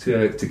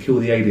to kill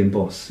the alien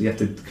boss. You have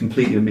to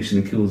complete your mission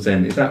and kill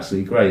Zen. It's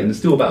absolutely great, and there's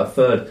still about a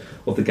third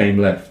of the game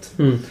left.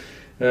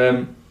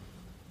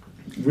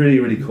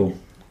 Really cool.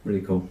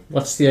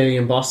 What's the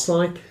alien boss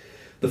like?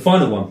 The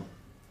final one.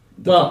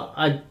 Well,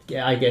 I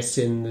guess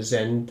in the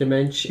Zen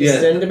dimension. Yeah.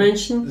 Zen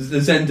dimension?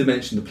 The Zen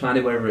dimension, the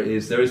planet, wherever it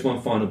is, there is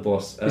one final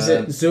boss. Is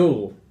it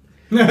Zool?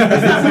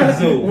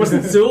 Zool? Was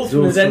it Zool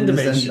from the Zen from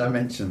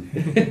dimension?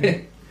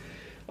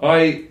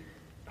 I'm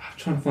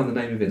trying to find the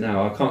name of it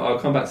now. I'll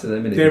come back to that in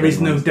a minute. There is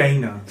no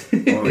Dana.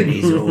 Oh, it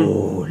is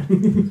all.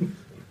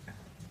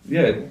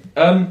 Yeah.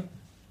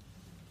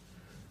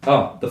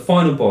 The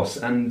final boss,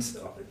 and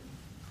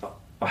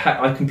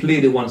I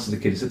completed it once as a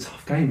kid. It's a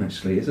tough game,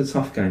 actually. It's a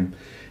tough game.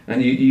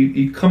 And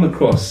you come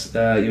across,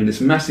 you're in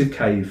this massive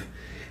cave,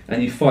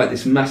 and you fight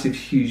this massive,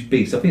 huge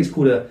beast. I think it's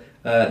called a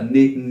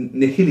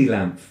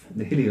Nihililamph,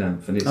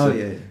 and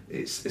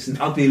it's an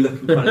ugly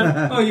looking kind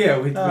of. I'm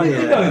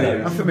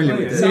familiar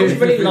with It it. sounds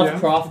really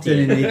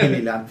Lovecraftian.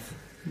 Nihililamph.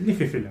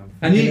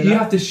 And you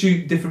have to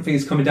shoot different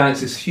things coming down.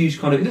 It's this huge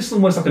kind of. It's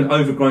almost like an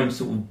overgrown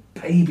sort of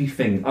baby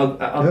thing,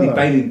 ugly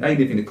alien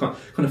thing that kind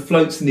of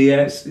floats in the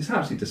air. It's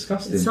absolutely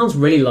disgusting. It sounds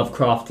really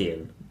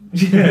Lovecraftian.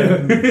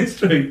 Yeah, it's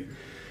true.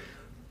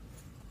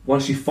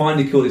 Once you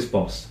finally kill this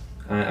boss,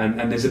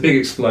 and there's a big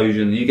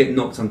explosion, and you get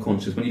knocked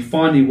unconscious. When you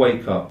finally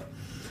wake up,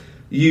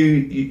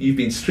 you've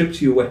been stripped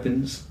of your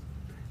weapons,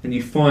 and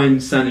you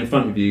find standing in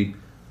front of you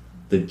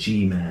the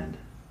G-Man.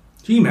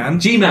 G-Man?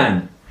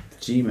 G-Man.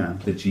 G-Man.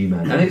 The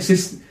G-Man. And it's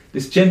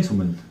this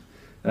gentleman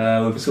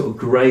with a sort of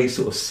grey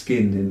sort of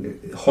skin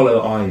and hollow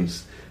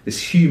eyes.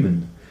 This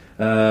human.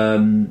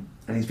 And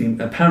he's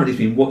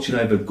been watching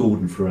over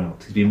Gordon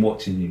throughout. He's been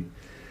watching you.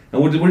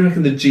 And what do you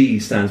reckon the G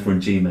stands for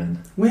in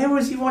G-Man? Where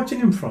was he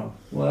watching him from?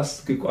 Well, that's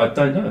good. I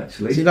don't know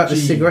actually. Is he like the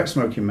cigarette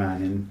smoking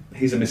man in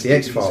He's a the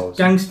X-Files?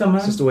 Gangster man?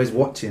 He's just always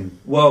watching.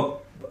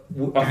 Well,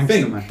 I Gangster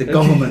think man. The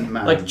government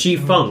man. Like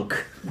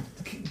G-Funk.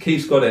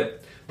 Keith's got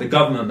it. The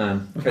government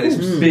man. Okay,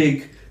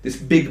 this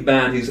big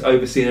man who's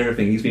overseeing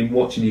everything. He's been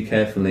watching you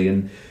carefully,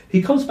 and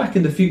he comes back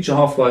in the future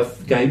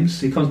Half-Life games.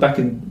 He comes back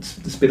in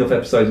the spin-off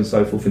episodes and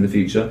so forth in the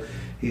future.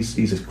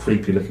 He's a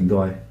creepy looking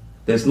guy.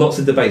 There's lots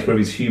of debates whether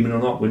he's human or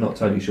not. We're not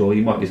totally sure. He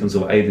might be some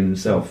sort of alien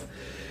himself,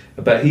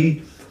 but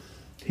he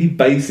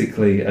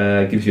basically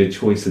gives you a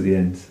choice at the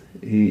end.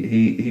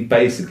 He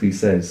basically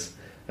says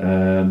you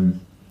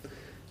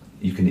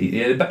can eat.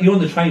 You're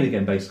on the train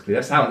again. Basically,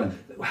 that's how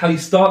you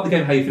start the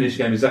game, how you finish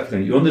the game.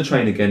 Exactly. You're on the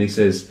train again. He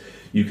says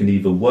you can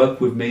either work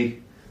with me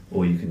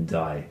or you can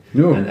die.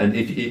 No. And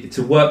if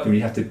to work with me,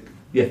 you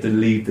have to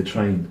leave the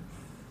train.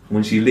 And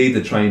once you leave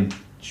the train,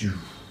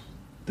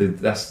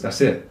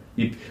 that's it.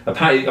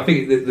 Apparently, I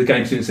think the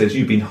game soon says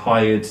you've been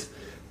hired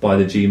by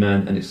the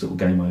G-Man, and it's sort of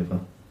game over,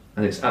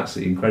 and it's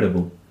absolutely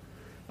incredible.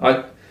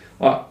 What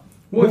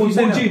would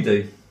you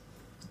do?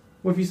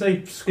 What if you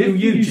say screw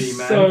you,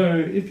 G-Man? So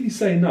if you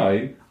say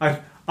no,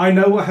 I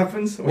know what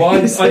happens. well,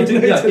 I do.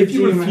 No Yeah, to if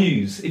you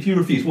G-Man.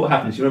 refuse, what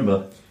happens? You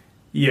remember?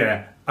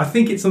 Yeah, I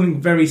think it's something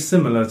very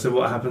similar to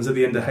what happens at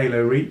the end of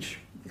Halo Reach.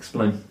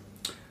 Explain.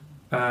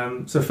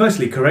 So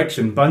firstly,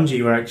 correction,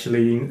 Bungie were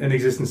actually in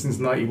existence since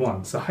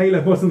 91, so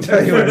Halo wasn't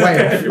You're there.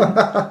 way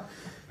off.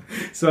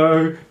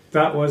 So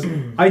that was...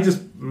 I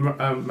just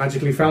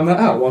magically found that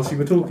out whilst you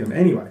were talking.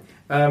 Anyway,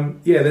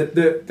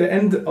 the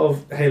end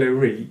of Halo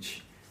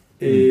Reach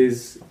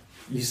is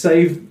you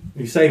save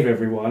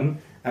everyone,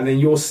 and then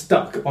you're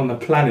stuck on the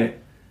planet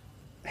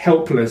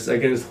helpless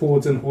against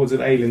hordes and hordes of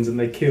aliens, and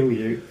they kill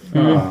you.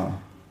 Oh,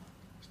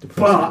 it's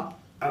depressing.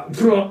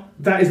 But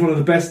that is one of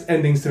the best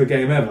endings to a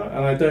game ever,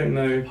 and I don't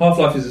know...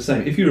 Half-Life is the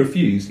same. If you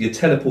refuse, you're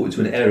teleported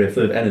to an area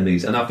full of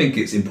enemies, and I think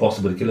it's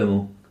impossible to kill them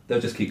all.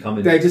 They'll just keep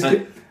coming. They just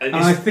and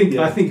I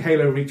think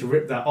Halo Reach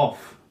ripped that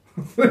off.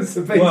 So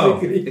basically, well,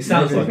 it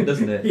sounds like it,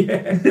 doesn't it?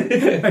 Yeah,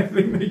 I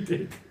think they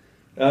did.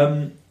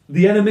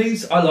 The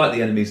enemies, I like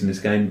the enemies in this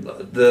game.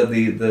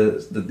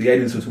 The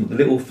aliens with the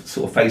little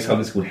sort of face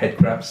huggers called head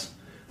crabs,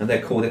 and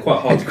they're cool. They're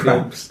quite hard to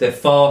kill. They're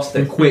fast.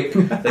 They're quick.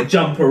 They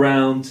jump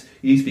around.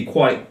 You used to be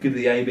quite good at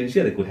the aimings.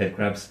 Yeah, they're called head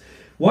crabs.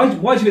 Why do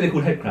you think they're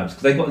called head crabs?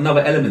 Because they've got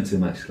another element to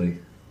them. Actually,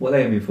 what are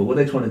they aiming for? What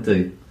are they trying to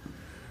do?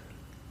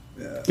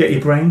 Get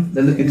your brain.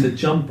 They're looking to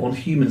jump on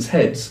humans'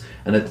 heads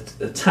and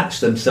attach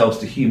themselves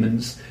to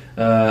humans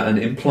and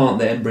implant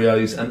their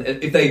embryos. And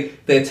if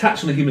they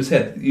attach on a human's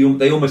head,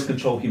 they almost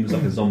control humans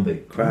like a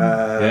zombie.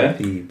 Crab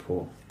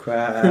people.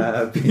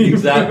 Crab people.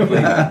 Exactly.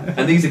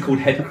 And these are called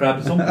head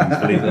crab zombies,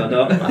 believe it or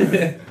not.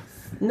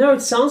 No,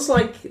 it sounds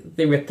like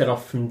they ripped it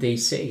off from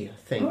DC, I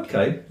think.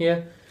 Okay.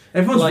 Yeah.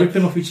 Everyone's Like-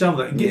 ripping off each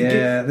other.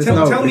 There's Tell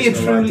no me a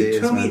original truly,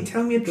 ideas, man.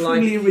 tell me a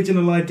truly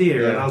original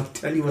idea, and I'll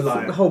tell you a The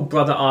lie. whole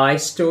Brother Eye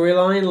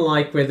storyline,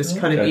 like where this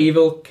kind of Okay.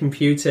 evil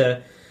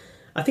computer,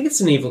 I think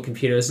it's an evil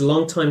computer, it's a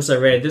long time since I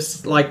read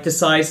this, like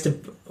decides to,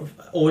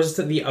 or is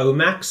it the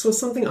Omax or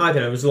something? I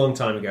don't know, it was a long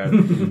time ago.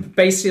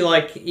 Basically,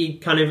 like, he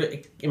kind of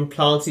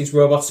implants these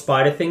robot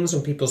spider things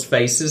on people's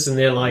faces, and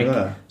they're like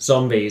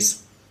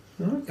zombies.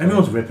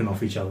 Everyone's ripping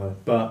off each other,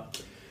 but...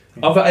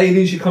 Other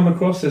aliens you come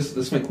across, there's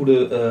something called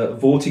a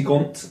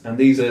Vortigaunt, and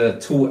these are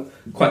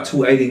quite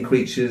tall alien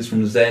creatures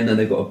from Zen, and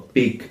they've got a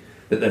big,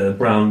 they're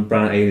brown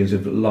aliens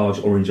with large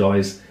orange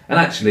eyes. And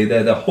actually,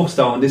 they're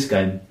hostile in this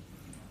game,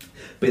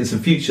 but in some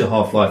future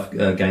Half-Life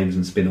games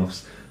and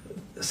spin-offs,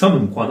 some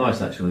of them quite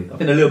nice actually. I think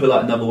they're a little bit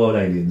like Another World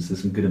aliens.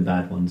 There's some good and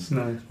bad ones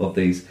of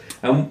these.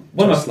 And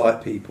Just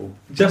like people.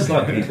 Just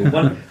like people.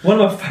 One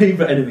of my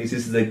favourite enemies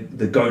is the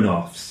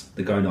Gonarchs.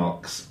 The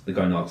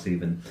Gonarchs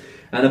even.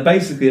 And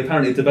basically,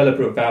 apparently, a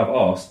developer at Valve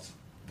asked,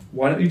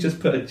 why don't you just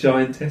put a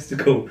giant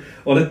testicle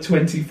on a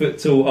 20-foot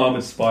tall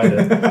armoured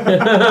spider?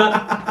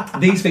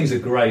 These things are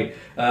great.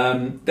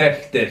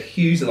 They're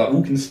huge. They're like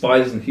walking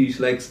spiders and huge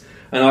legs.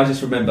 And I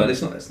just remember,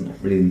 it's not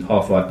really in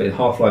Half-Life, but in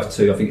Half-Life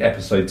 2, I think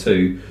Episode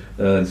 2,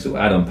 sort of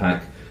add-on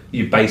pack,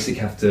 you basically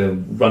have to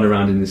run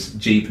around in this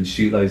jeep and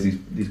shoot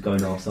these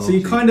Gonarchs. So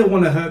you kind of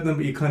want to hurt them,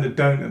 but you kind of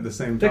don't at the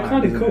same time. They're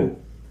kind of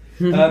cool.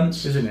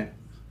 Isn't it?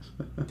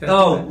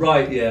 Oh,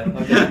 right, yeah.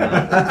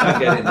 I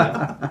get it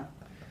now.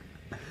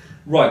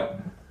 Right.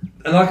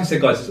 And like I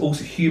said, guys, there's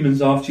also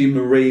humans after you,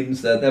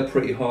 Marines. They're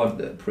pretty hard,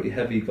 they're pretty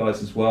heavy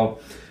guys as well.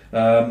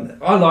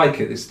 I like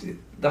it.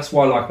 That's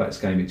what I like about this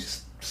game. It's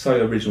just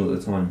so original at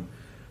the time.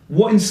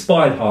 What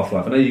inspired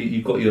Half-Life? I know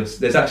you've got your...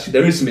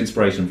 There is some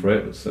inspiration for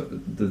it. So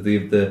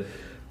the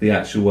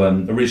actual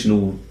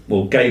original...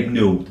 Well, Gabe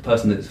Newell, the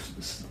person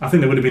that's... I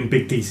think they would have been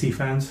big DC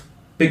fans.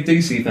 Big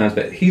DC fans,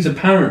 but he's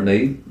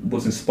apparently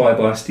was inspired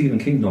by a Stephen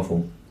King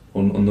novel.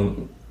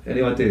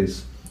 Any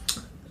ideas?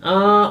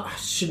 I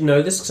should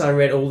know this because I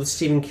read all the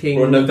Stephen King...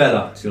 Or a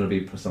novella, if you want to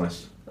be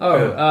precise.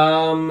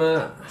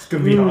 It's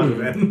going to be harder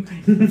then.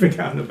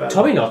 Figure out a novella.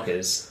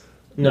 Tommyknockers?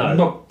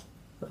 No.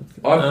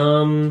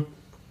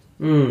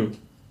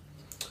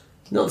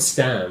 Not The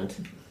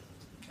Stand.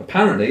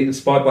 Apparently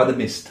inspired by The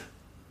Mist.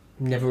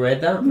 Never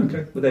read that.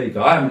 Okay, well there you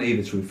go. I haven't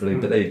either, truthfully,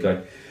 but there you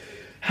go.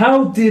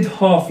 How did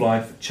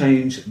Half-Life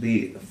change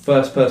the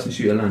first-person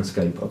shooter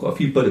landscape? I've got a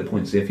few bullet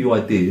points here, a few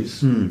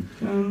ideas.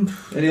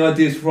 Any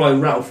ideas before I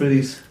rattle through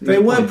these They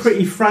were points?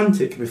 pretty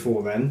frantic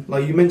before then.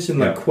 Like you mentioned,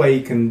 like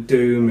Quake and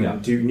Doom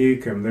and Duke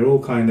Nukem. They're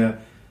all kind of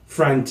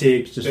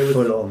frantic. Just There was-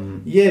 full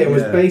on. Yeah, it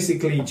was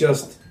basically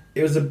just.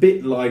 It was a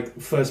bit like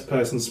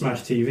first-person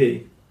Smash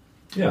TV.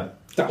 Yeah.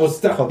 That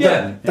was that.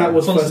 Yeah. That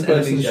was Constant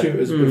first-person enemies, yeah.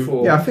 shooters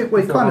before. Yeah, I think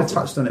we before kind of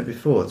Half-Life. touched on it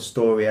before. The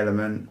story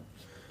element,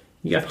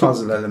 You have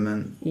puzzle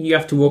element. You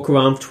have to walk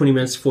around for 20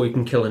 minutes before you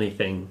can kill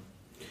anything.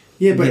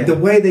 Yeah, but Yeah. the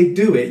way they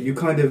do it, you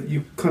kind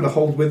of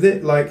hold with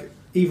it. Like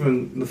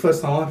even the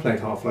first time I played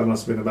Half-Life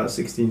must have been about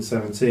 16,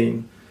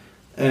 17,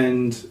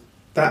 and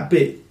that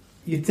bit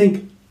you'd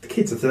think the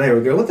kids of today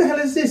would go, "What the hell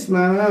is this,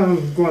 man?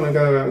 I'm going to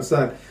go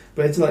outside."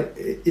 But it's like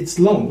it's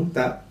long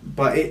but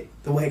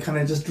the way it kind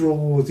of just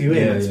draws you in.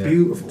 Yeah, It's yeah.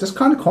 beautiful. That's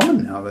kind of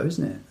common now, though,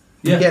 isn't it?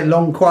 Yeah. You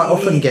get quite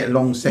often get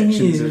long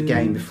sections of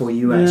game before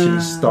you actually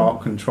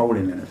start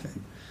controlling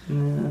anything.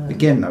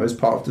 Again, though, as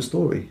part of the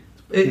story.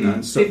 It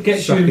gets you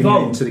sucking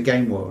involved. into the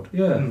game world.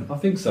 Yeah, I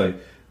think so.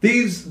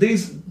 These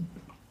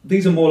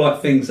are more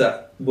like things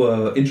that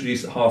were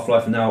introduced at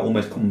Half-Life are now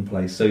almost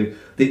commonplace. So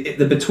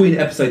the between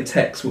episode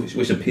text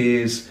which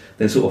appears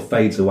then sort of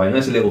fades away, and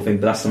that's a little thing,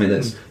 but that's something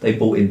that's they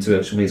brought into it,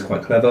 which for me is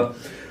quite clever.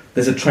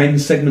 There's a training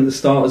segment at the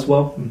start as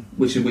well,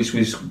 which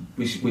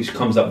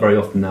comes up very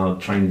often now.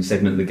 Training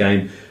segment of the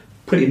game,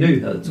 pretty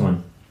new at the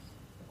time.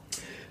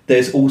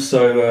 There's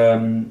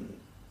also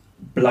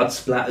blood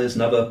splatters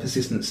and other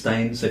persistent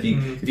stains. So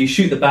if you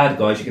shoot the bad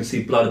guys, you can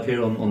see blood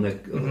appear on their.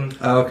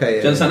 Oh, okay.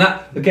 Do you understand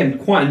that? Again,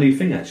 quite a new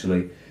thing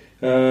actually.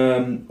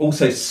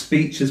 Also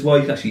speech as well.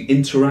 You can actually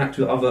interact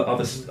with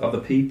other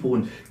people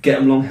and get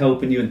them along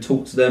helping you and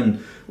talk to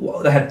them.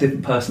 Well, they had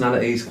different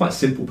personalities, quite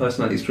simple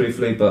personalities,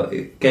 truthfully, but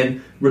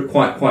again,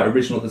 quite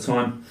original at the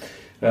time.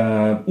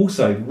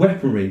 Also,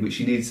 weaponry, which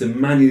you need to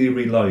manually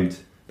reload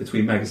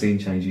between magazine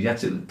changes. You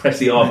have to press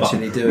the R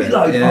button. Actually do it.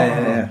 Reload.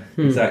 Yeah.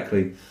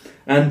 Exactly.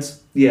 And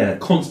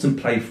constant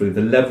playthrough.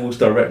 The levels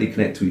directly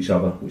connect to each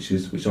other, which I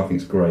think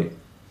is great.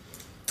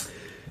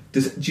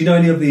 Do you know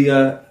any of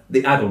the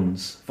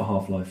add-ons for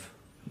Half-Life?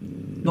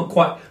 Not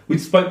quite. We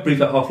spoke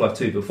briefly about Half-Life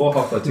 2. Before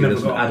Half-Life 2,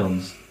 there's some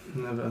add-ons.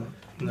 Never.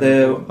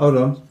 Hold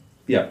on.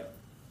 Yeah.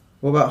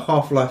 What about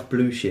Half-Life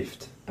Blue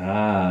Shift?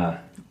 Well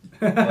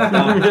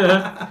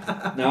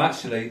now,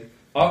 actually,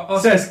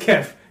 Says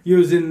Kev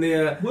using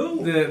the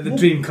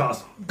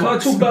Dreamcast. Can I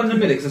talk about it in a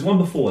minute? 'Cause there's one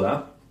before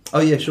that. Oh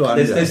yeah, sure.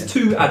 There's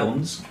two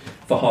add-ons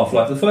for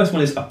Half-Life. The first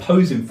one is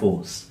Opposing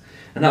Force,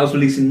 and that was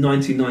released in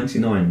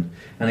 1999.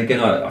 And again,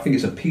 I think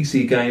it's a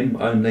PC game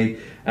only,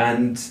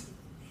 and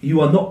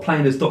you are not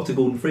playing as Dr.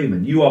 Gordon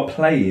Freeman. You are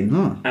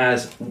playing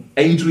as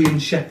Adrian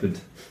Shepard.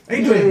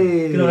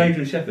 Adrian! You know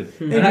Adrian Shepard.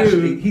 And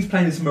actually, he's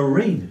playing as a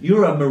Marine.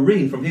 You're a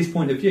Marine from his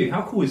point of view.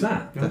 How cool is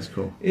that? That's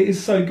cool. It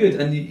is so good.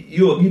 And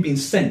you've been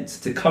sent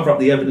to cover up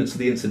the evidence of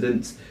the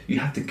incident. You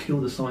have to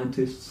kill the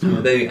scientists,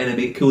 the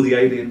enemy, kill the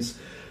aliens.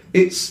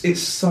 It's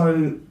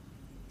so...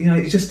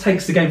 it just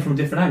takes the game from a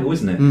different angle,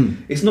 isn't it?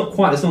 It's not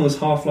quite as long as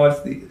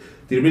Half-Life.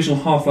 The original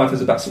Half-Life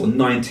has about sort of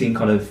 19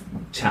 kind of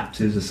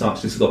chapters as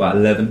such. This has got about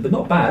 11, but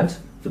not bad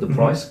for the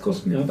price. It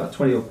cost about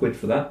 20 odd quid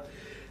for that.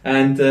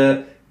 And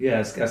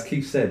as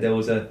Keith said, there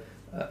was a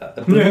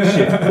Blue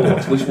Shift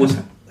port which was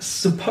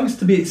supposed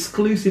to be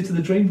exclusive to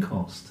the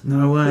Dreamcast.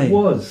 No way. It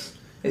was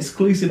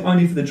exclusive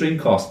only for the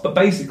Dreamcast, but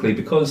basically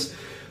because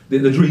the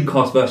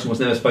Dreamcast version was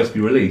never supposed to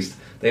be released,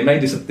 they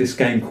made this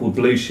game called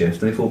Blue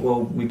Shift, and they thought,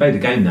 well, we made a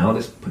game now,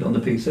 let's put it on the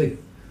PC.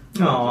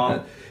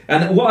 Aww.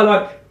 And what I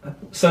like,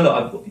 so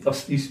look,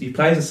 you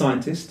play as a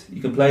scientist,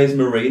 you can play as a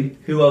Marine.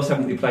 Who else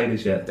haven't we played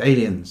as yet?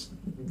 Aliens.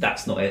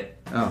 That's not it.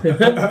 Oh.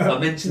 I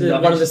mentioned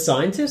One of the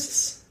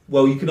scientists?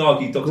 Well, you can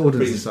argue Dr.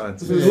 Gordon's Freeman. a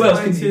scientist. Who else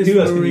can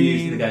you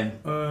use in the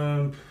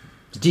game?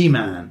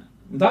 G-Man.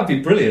 That'd be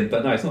brilliant,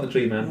 but no, it's not the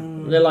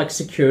G-Man. They're like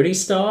security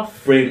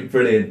staff?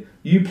 Brilliant.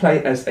 You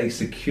play as a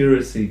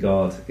security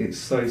guard. It's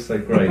so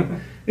great.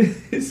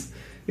 it's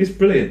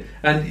brilliant.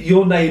 And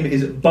your name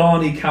is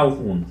Barney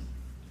Calhorn.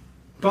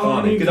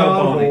 Barney good old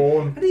Barney.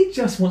 Calhorn. And he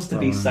just wants to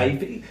be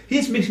safe.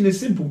 His mission is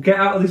simple: get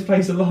out of this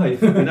place alive.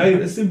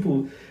 It's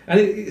simple, and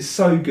it's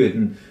so good.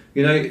 And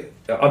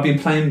I've been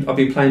playing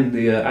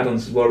the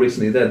add-ons as well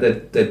recently.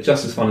 They're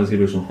just as fun as the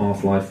original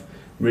Half-Life.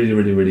 Really,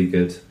 really, really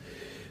good.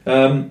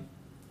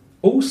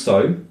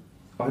 Also,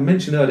 I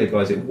mentioned earlier,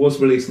 guys, it was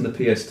released on the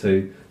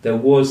PS2. There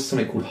was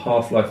something called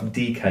Half-Life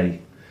DK,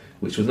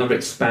 which was another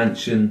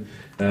expansion.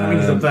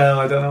 Rings a bell,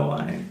 I don't know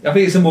why. I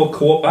think it's a more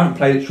I haven't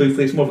played it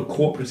truthfully. It's more of a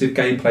cooperative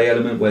gameplay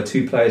element where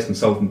two players can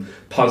solve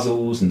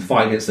puzzles and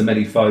fight against the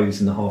many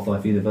foes in the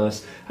Half-Life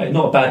universe. Hey,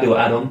 not a bad little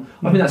add-on.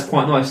 I think that's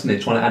quite nice, isn't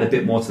it? Trying to add a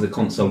bit more to the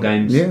console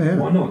games. Yeah.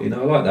 Why not? I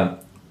like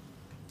that.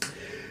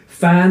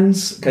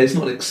 Fans, it's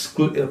not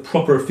a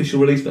proper official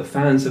release, but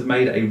fans have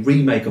made a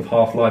remake of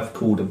Half-Life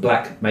called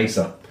Black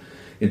Mesa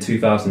in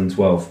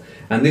 2012,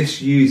 and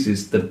this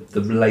uses the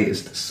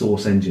latest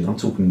Source engine. I'm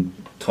talking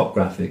top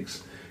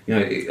graphics.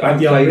 I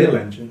haven't played it.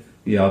 Engine.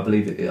 Yeah, I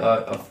believe it.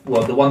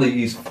 Well, the one they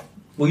use.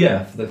 Well,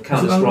 yeah, for the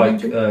Counter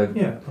Strike.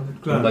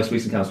 The most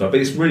recent Counter Strike, but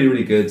it's really,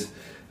 really good.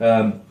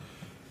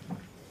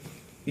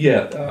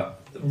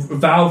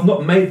 Valve,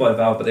 not made by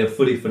Valve, but they're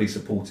fully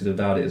supported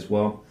about it as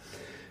well.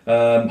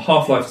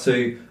 Half-Life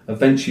 2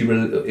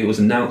 eventually it was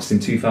announced in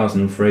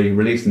 2003,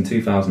 released in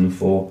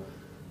 2004.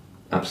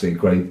 Absolutely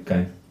great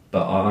game,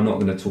 but I'm not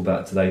going to talk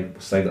about it today.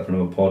 We'll save that for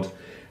another pod.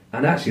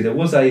 And actually, there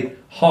was a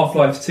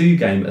Half-Life 2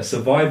 game, a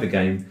Survivor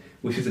game,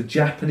 which is a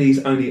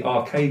Japanese-only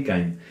arcade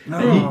game.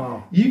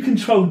 And you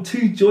control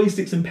two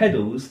joysticks and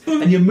pedals,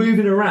 and you're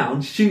moving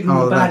around, shooting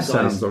the bad guys.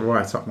 That sounds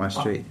right up my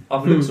street.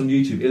 I've looked on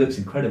YouTube. It looks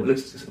incredible. It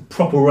looks a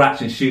proper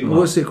action shooting.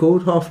 What's it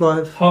called?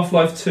 Half-Life?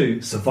 Half-Life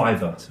 2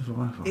 Survivor.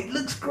 It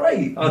looks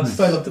great. I'd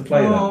so love to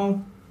play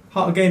that.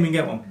 Heart of Gaming,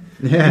 get one.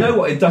 Yeah. You know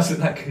what? It does look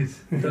that good.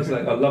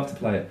 I'd love to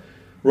play it.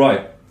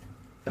 Right.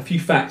 A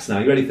few facts now.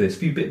 You ready for this? A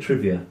few bit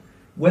trivia.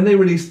 When they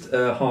released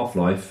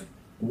Half-Life,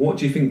 what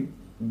do you think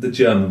the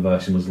German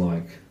version was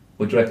like?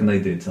 What do you reckon they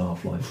did to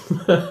Half-Life?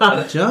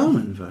 The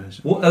German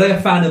version? Are they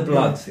a fan of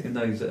blood in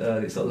those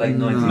sort of late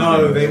 90s?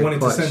 No, they wanted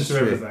to Quite censor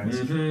strict.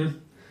 everything. Mm-hmm.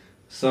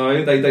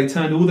 So they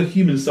turned all the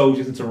human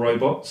soldiers into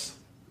robots.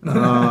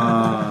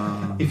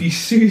 Ah. If you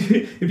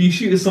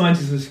shoot a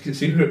scientist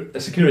or a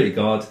security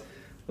guard,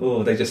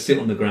 they just sit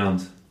on the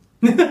ground.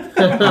 And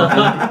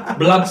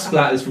blood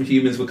splatters from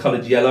humans were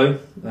coloured yellow.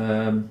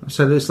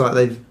 So it looks like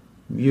they've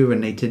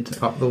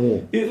urinated up the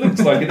wall. It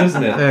looks like it,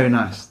 doesn't it? Very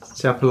nice.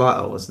 See how polite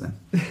I was then.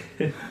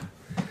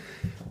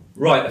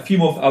 Right, a few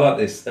more. I like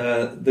this.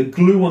 The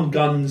glue on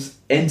gun's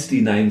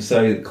entity name,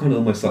 so kind of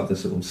almost like the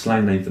sort of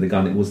slang name for the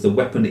gun. It was the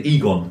weapon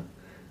Egon,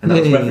 and that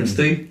was Hey. reference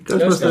to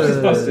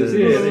Ghostbusters. Ghostbusters.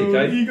 Yeah, there you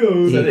go.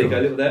 Egon. So there you go,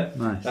 little there.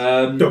 Nice.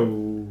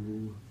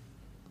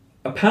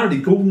 Apparently,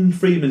 Gordon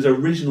Freeman's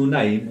original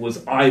name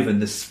was Ivan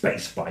the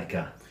Space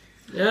Biker,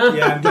 Yeah,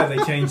 I'm glad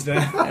they changed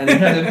that. and he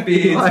had a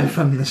beard. Live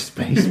from the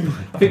space.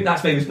 I think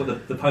that's maybe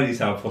what the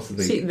ponytail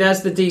possibly. See,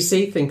 there's the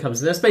DC thing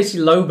comes in. That's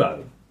basically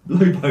Lobo.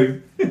 Lobo,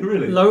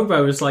 really?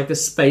 Lobo is like the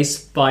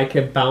space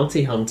biker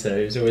bounty hunter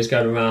who's always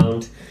going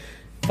around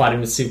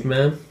fighting with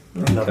Superman,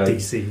 I love Okay.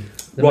 DC.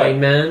 the Right.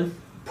 main man.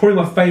 Probably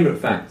my favourite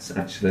fact,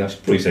 actually, I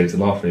should probably say it to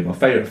laugh at. My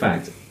favourite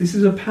fact. This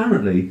is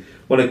apparently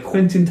one of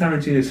Quentin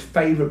Tarantino's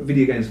favourite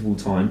video games of all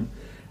time,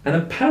 and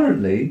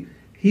apparently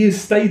he has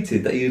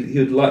stated that he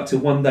would like to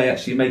one day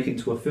actually make it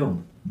into a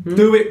film.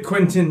 Do it,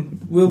 Quentin.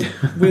 We'll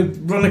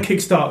run a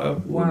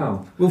Kickstarter.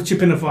 Wow. We'll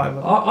chip in a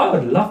 $5. I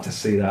would love to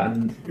see that,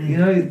 and you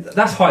know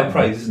that's high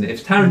praise, isn't it?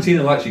 If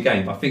Tarantino likes your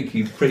game, I think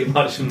you've pretty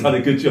much done a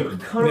good job.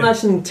 Can't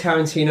imagine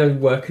Tarantino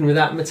working with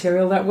that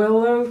material that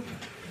well, though.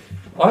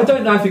 I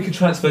don't know if it could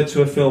transfer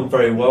to a film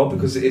very well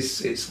because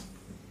it's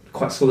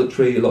quite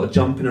solitary, a lot of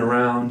jumping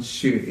around,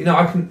 shoot. You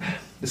know,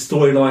 the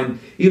storyline,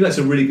 even though it's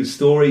a really good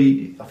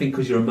story, I think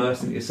because you're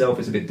immersed in it yourself,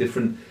 it's a bit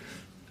different.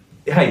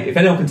 Hey, if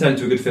anyone can turn it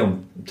into a good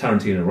film,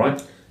 Tarantino, right?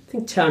 I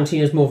think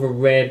Tarantino's more of a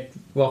Red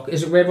Rock.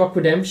 Is it Red Rock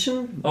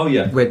Redemption? Oh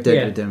yeah, Red Dead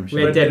Yeah, Redemption.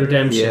 Red Dead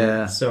Redemption.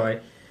 Yeah. Sorry.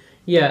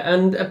 Yeah,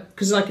 and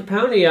because like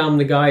apparently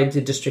the guy who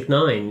did District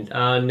 9,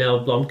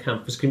 Neil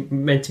Blomkamp, was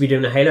meant to be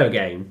doing a Halo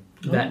game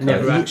that Okay.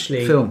 never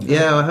actually Film.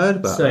 Yeah, I heard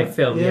about Sorry, that.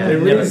 film. Yeah, Yeah,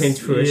 it never came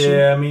to fruition.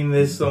 Yeah, I mean,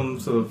 there's some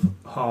sort of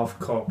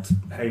half-cocked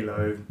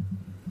Halo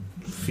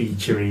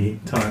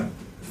featurey type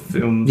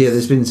films. Yeah,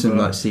 there's been some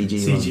like CG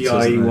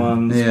CGI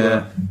ones.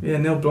 Yeah. but, yeah,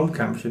 Neil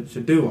Blomkamp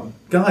should do one.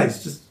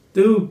 Guys, just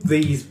do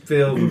these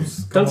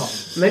films. Come on.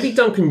 Maybe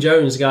Duncan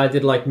Jones, the guy who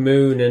did like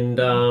Moon and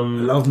I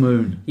love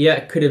Moon. yeah,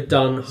 could have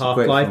done a great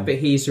Half-Life, film. but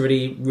he's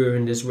already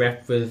ruined his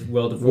rep with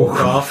World of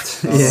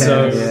Warcraft. Yeah,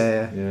 so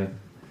yeah. yeah.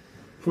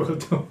 Well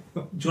done.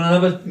 Do you want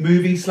another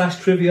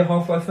movie/trivia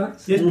Half-Life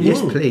facts? Yes,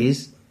 Yes,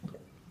 please.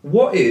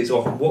 What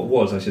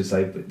was, I should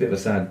say, a bit of a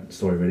sad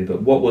story really,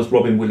 but what was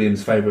Robin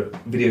Williams' favourite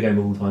video game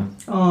of all time?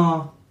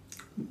 Oh,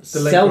 the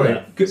late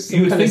Zelda. Good- Some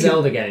you would kind of think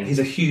Zelda game. He's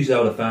a huge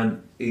Zelda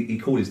fan. He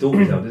called his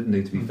daughter Zelda, didn't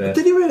he, to be fair?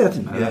 Did he really? I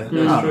didn't know Yeah, that.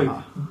 that's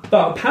true.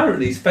 But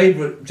apparently his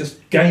favourite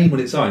just game on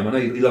its own, I know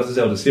he loves the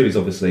Zelda series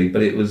obviously,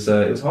 but it was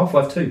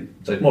Half-Life 2.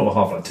 So it's more of a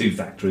Half-Life 2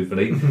 fact,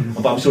 truthfully.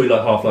 But I'm sure he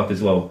liked Half-Life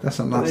as well. That's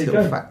a There nice you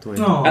little go. factoid.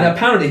 Oh. And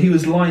apparently he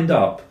was lined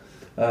up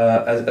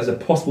as a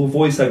possible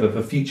voiceover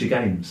for future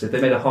games. If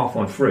they made a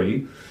Half-Life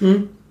 3,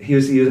 he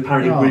was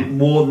apparently Oh.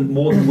 more than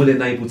willing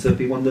and able to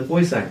be one of the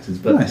voice actors.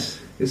 But Nice.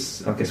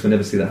 I guess we'll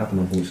never see that happen,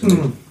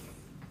 unfortunately.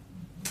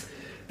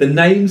 The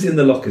names in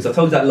the lockers. I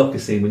told you that locker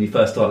scene when you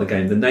first start the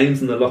game. The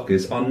names in the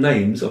lockers are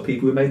names of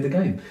people who made the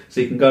game. So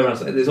you can go around.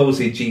 There's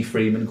obviously G.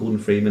 Freeman, Gordon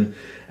Freeman,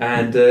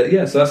 and so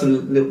that's a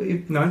little.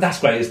 Nice. That's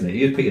great, isn't it?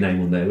 You'd put your name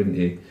on there, wouldn't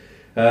you?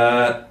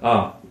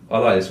 I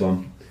like this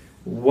one.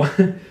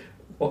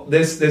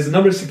 There's a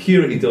number of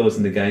security doors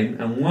in the game,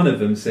 and one of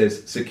them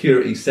says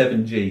Security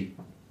 7G.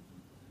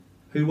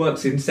 Who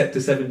works in Sector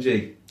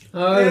 7G?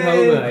 Oh, Yay.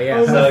 Homer,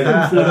 yeah. So,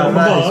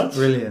 That is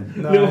brilliant.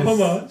 little Nice.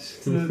 homage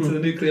to the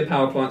nuclear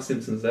power plant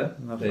Simpsons there.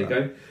 Love There you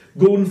that.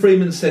 go. Gordon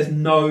Freeman says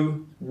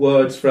no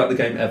words throughout the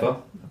game ever.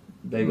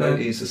 There you go. No.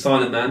 He's a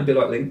silent man, a bit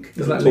like Link.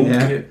 Is Doesn't that talk.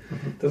 Link?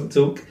 Yeah. Doesn't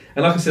talk.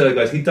 And like I said,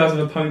 guys, he does have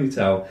a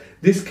ponytail.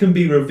 This can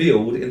be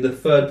revealed in the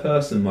third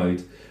person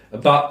mode,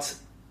 but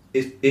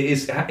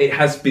it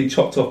has been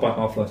chopped off by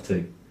Half-Life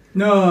 2.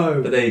 No.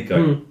 But there you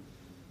go.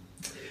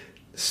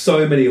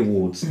 So many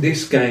awards.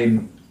 This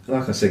game,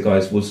 like I said,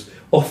 guys, was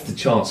off the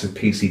charts of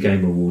PC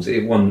Gamer Awards.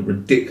 It won a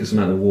ridiculous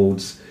amount of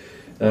awards.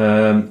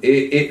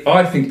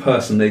 I think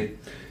personally,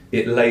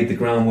 it laid the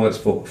groundwork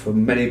for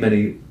many,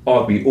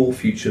 arguably all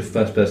future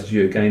first-person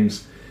shooter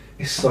games.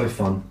 It's so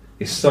fun.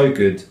 It's so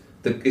good.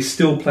 It's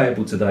still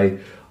playable today.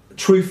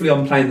 Truthfully,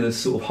 I'm playing the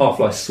sort of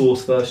Half-Life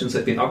Source versions that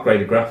have been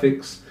upgraded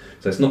graphics,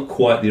 so it's not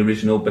quite the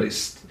original, but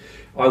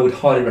I would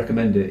highly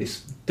recommend it.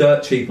 It's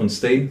dirt cheap on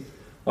Steam.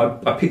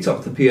 I picked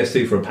up the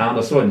PS2 for £1. I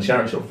saw it in the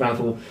charity shop for £1.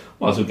 Thought,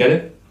 might as well get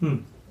it.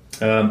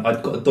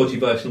 I'd got a dodgy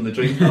version on the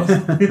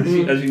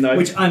Dreamcast, as you know.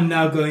 Which I'm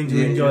now going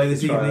to enjoy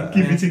this try evening. that.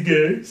 Give it a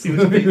go. See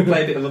what you can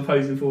play a bit of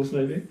opposing force,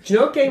 maybe. Do you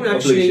know what game Or Blue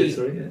actually Shift,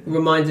 sorry, yeah.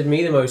 reminded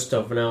me the most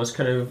of when I was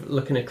kind of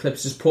looking at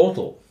clips is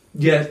Portal?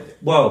 Yeah.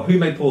 Well, who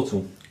made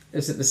Portal?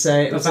 Is it the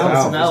same? That's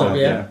Valve, Valve,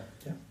 yeah.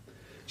 Do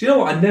you know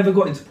what? I never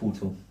got into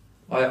Portal.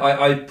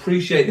 I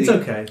appreciate It's the.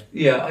 okay.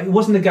 Yeah, it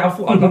wasn't a game.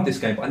 I love this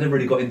game, but I never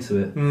really got into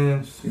it.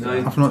 Yeah. You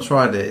know. I've not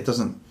tried it. It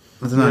doesn't.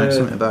 I don't know,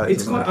 something about it.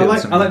 It's doesn't quite. appeal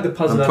to I me. like the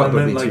puzzle I'm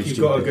probably element. Like too you've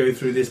got to stupid. go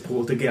through this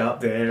portal to get up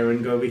there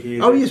and go over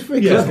here. Oh, it's very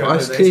Yeah, clever.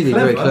 it's It's clearly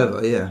very clever.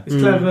 clever, yeah. It's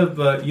clever,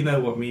 but you know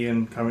what me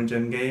and current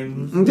gen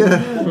games. Yeah.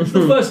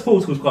 The first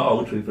Portal was quite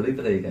old, truthfully,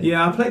 but there you go.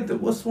 Yeah, I played.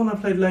 What's the one I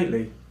played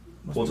lately?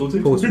 Portal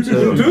 2? Portal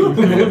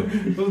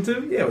 2. Portal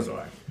 2? Yeah, it was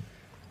alright.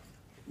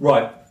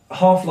 Right,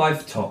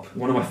 Half-Life top,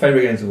 one of my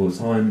favourite games of all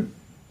time.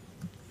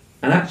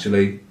 And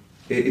actually,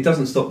 it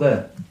doesn't stop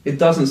there. It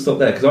doesn't stop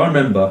there, because I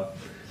remember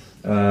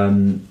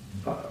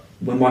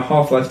when my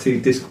Half-Life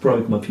 2 disc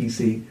broke on my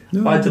PC,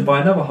 I had to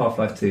buy another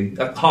Half-Life 2,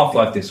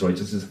 Half-Life disc, sorry,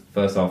 just as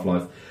first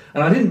Half-Life.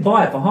 And I didn't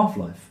buy it for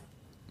Half-Life.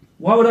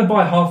 Why would I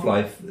buy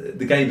Half-Life,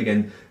 the game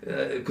again,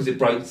 because it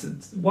broke?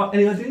 What,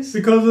 any ideas?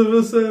 Because of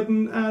a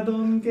certain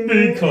add-on game.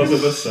 Because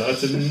of a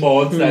certain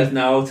mod that has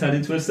now turned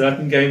into a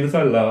certain game that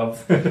I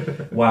love.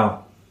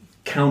 Wow.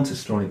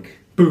 Counter-Strike.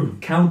 Boom.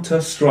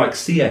 Counter-Strike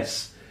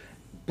CS.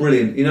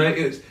 Brilliant. You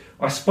know,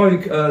 I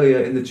spoke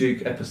earlier in the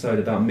Duke episode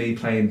about me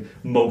playing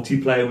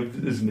multiplayer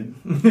with Usman,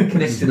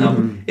 connecting up.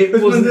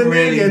 It wasn't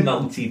really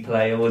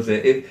multiplayer, was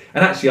it?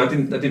 And actually, I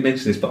didn't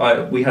mention this,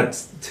 but we had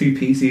two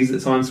PCs at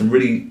the time, some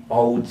really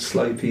old,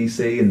 slow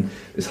PC and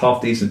this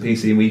half decent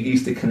PC, and we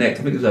used to connect.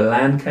 I think it was a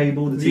LAN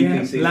cable, the two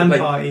PCs, LAN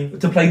party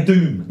to play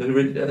Doom,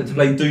 to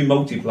play Doom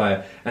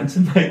multiplayer, and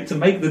to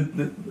make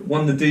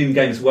one of the Doom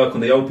games work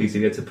on the old PC.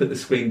 We had to put the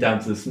screen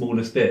down to the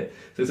smallest bit,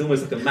 so it's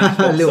almost like a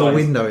matchbox A little size.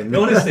 window in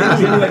there. Honestly, it's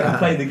the only way to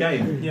play the game.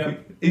 Yeah.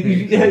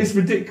 It's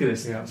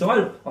ridiculous. Yeah. So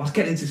I was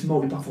getting into this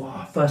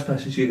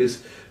first-person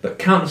shooters, but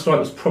Counter-Strike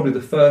was probably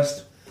the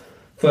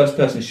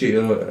first-person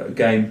shooter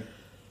game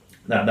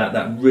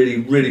that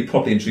really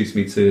properly introduced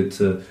me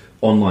to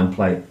online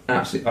play.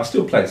 Actually, I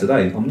still play it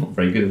today. I'm not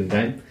very good at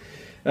the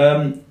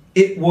game.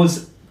 It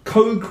was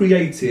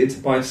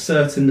co-created by a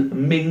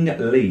certain Ming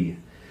Lee.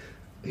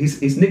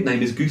 His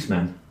nickname is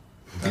Gooseman.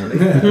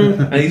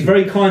 And he's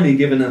very kindly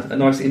given a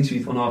nice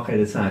interview on Arcade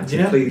Attack,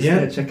 so please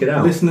check it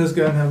out. Listeners,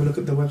 go and have a look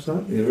at the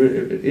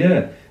website.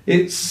 Yeah,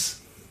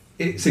 it's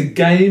a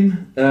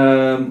game.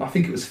 I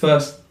think it was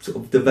first sort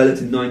of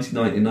developed in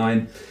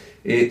 1999.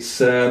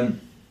 It's a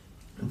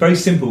very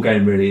simple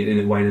game, really, in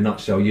a way, in a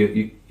nutshell.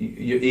 You're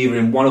either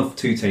in one of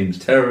two teams,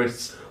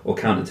 terrorists or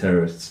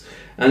counter-terrorists,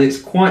 and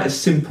it's quite a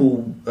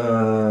simple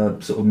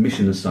sort of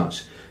mission as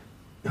such.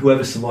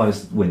 Whoever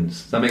survives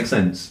wins. Does that make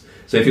sense?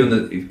 So if you're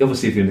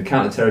in the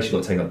counter-terrorist,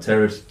 you've got to take out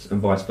terrorists and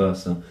vice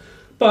versa.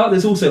 But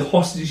there's also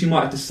hostages you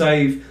might have to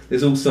save.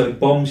 There's also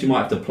bombs you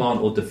might have to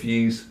plant or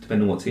defuse,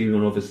 depending on what team you're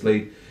on,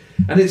 obviously.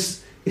 And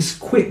it's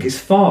quick, it's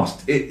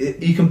fast.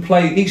 You can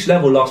play, each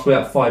level lasts for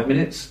about 5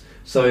 minutes.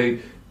 So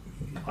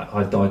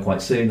I die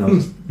quite soon.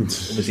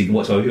 Obviously you can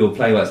watch other people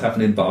play what's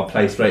happening, but I'll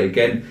play straight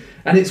again.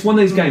 And it's one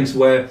of those games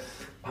where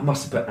I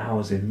must have put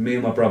hours in. Me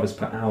and my brothers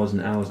put hours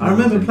and hours and I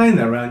remember hours in. playing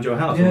that around your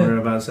house when Yeah. we were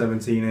about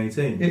 17,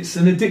 18. It's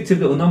an addictive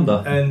little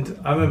number. And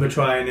I remember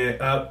trying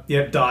it.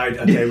 Yep, died.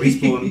 Okay,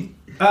 respawn.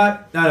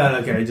 No,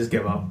 okay, just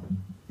give up.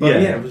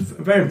 But yeah, it was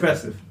very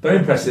impressive. Very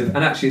impressive.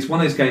 And actually, it's one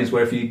of those games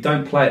where if you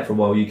don't play it for a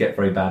while, you get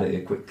very bad at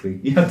it quickly.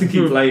 You have to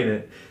keep playing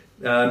it.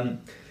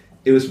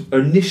 It was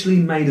initially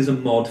made as a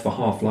mod for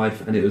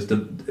Half-Life, and it was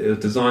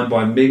designed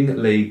by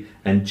Ming Lee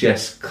and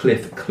Jess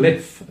Cliff.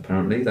 Cliff,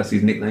 apparently, that's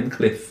his nickname,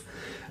 Cliff.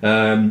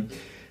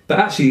 But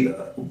actually,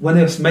 when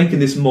they were making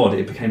this mod,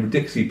 it became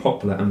ridiculously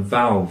popular, and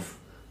Valve,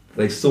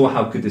 they saw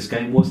how good this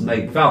game was, and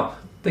they could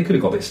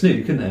have got a bit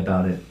snooty, couldn't they,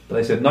 about it? But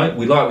they said, no,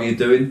 we like what you're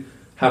doing,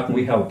 how can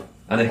we help?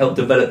 And they helped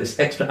develop this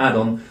extra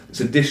add-on,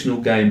 this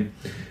additional game.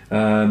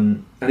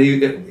 And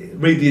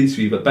read the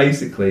interview, but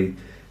basically,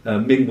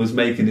 Ming was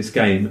making this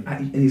game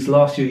in his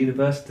last year at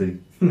university.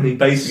 And he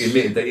basically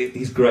admitted that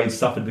his grades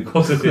suffered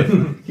because of it.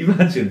 Can you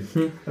imagine?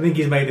 I think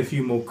he's made a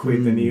few more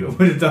quid than he would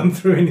have done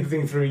through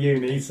anything through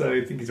uni, so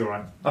I think he's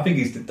alright. I think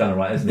he's done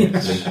alright, hasn't he?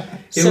 Actually,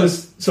 I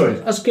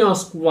was going to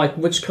ask, like,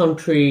 which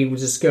country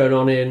was this going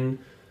on in?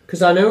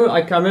 Because I know,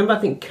 I remember, I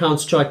think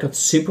Counter-Strike got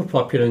super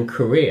popular in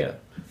Korea.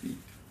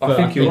 I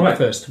think you're right.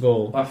 First of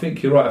all, I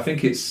think you're right. I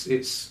think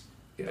it's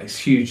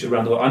huge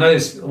around the world. I know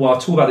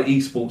I'll talk about the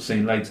esports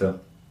scene later,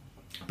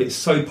 but it's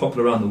so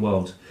popular around the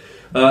world.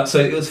 So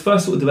it was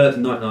first sort of developed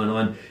in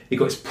 1999. It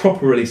got its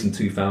proper release in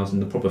 2000,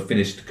 the proper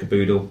finished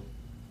caboodle.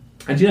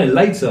 And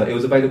later it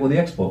was available on the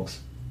Xbox,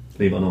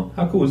 believe it or not.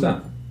 How cool was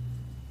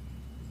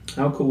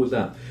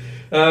that?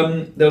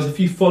 There was a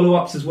few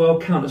follow-ups as well.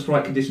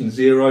 Counter-Strike Condition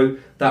Zero,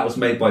 that was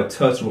made by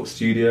Turtle Rock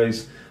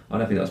Studios. I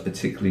don't think that was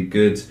particularly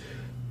good.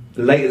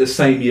 Later the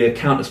same year,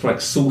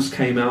 Counter-Strike Source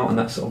came out, and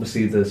that's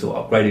obviously the sort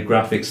of upgraded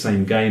graphics,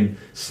 same game,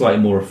 slightly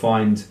more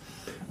refined.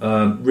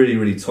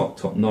 Really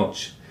top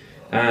notch.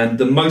 And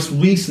the most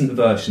recent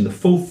version, the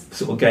fourth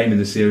sort of game in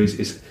the series,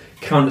 is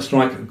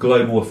Counter-Strike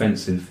Global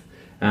Offensive,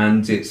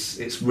 and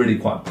it's really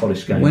quite a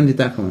polished game. When did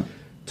that come out?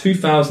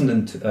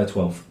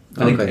 2012.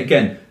 And Okay.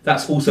 again,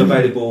 that's also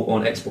available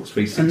on Xbox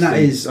 360. And that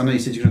is, I know you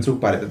said you're going to talk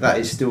about it, but that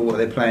is still what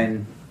they're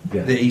playing,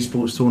 Yeah. the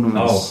esports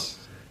tournaments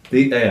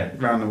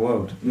around the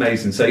world.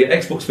 Amazing. So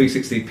Xbox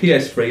 360,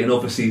 PS3, and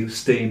obviously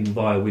Steam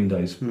via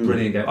Windows.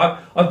 Brilliant game.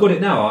 I've got it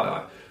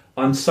now.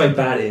 I'm so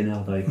bad at it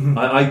now, though.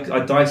 I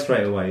die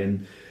straight away,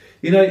 and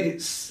you know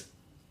it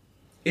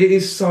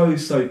is so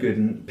good.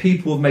 And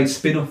people have made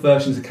spin-off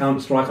versions of Counter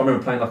Strike. I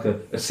remember playing like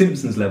a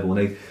Simpsons level,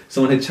 and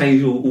someone had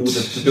changed all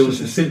the buildings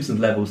to the Simpsons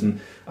levels, and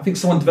I think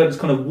someone developed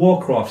this kind of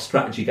Warcraft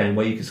strategy game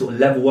where you could sort of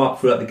level up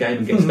throughout the game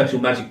and get special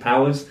magic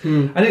powers.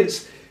 And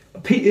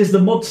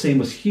the mod scene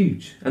was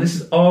huge, and this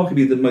is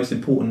arguably the most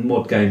important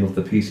mod game of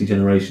the PC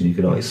generation. You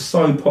could argue it's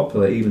so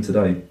popular even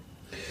today.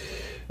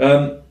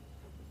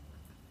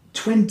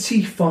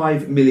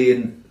 25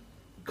 million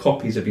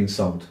copies have been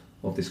sold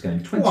of this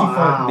game.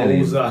 25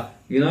 million.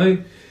 You know,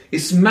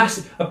 it's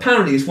massive.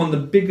 Apparently, it's one of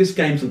the biggest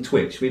games on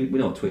Twitch. We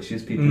know what Twitch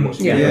is. People watch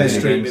they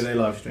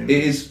live stream.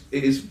 It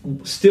is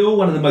still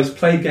one of the most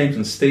played games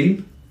on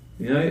Steam.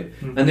 You know,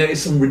 and there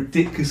is some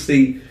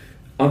ridiculously,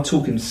 I'm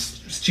talking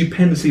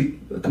stupendously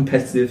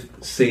competitive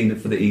scene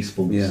for the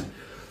esports. Yeah.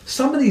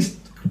 Some of these,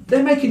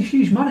 they're making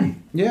huge money.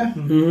 Yeah,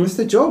 it's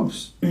their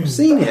jobs. I've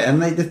seen it,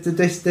 and they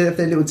have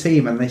their little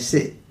team, and they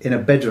sit in a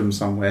bedroom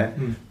somewhere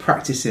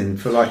practicing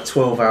for like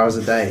 12 hours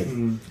a day.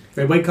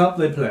 They wake up,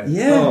 they play.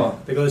 Yeah,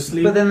 they go to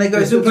sleep. but then they go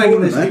to still the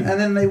playing tournament, and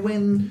then they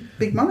win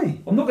big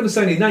money. I'm not going to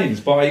say any names,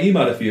 but I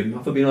emailed a few of them. I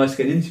thought it'd be nice to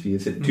get an interview.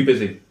 They said, too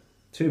busy.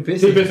 Too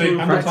busy.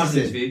 I haven't got time to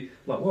interview.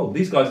 Like, whoa,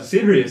 these guys are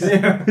serious.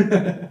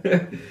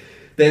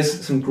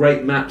 There's some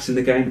great maps in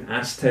the game: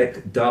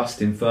 Aztec,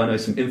 Dust, Inferno,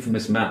 some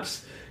infamous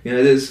maps. You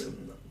know,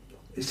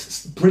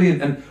 it's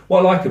brilliant, and what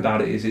I like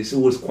about it is it's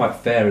always quite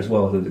fair as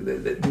well.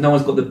 No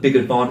one's got the big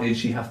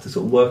advantage. You have to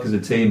sort of work as a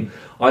team.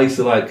 I used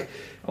to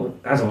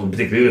as I wasn't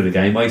particularly good at the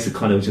game, I used to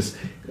kind of just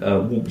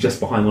walk just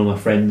behind one of my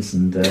friends,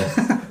 and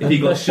if he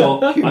got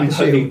shot, I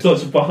could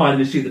dodge behind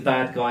him and shoot the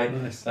bad guy.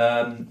 Nice.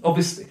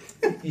 Obviously,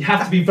 you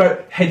have to be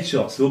very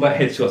headshots. It's all about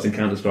headshots in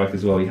Counter Strike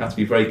as well. You have to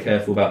be very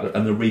careful about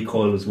and the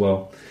recoil as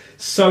well.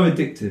 So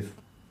addictive.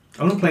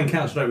 I'm not playing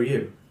Counter Strike with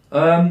you.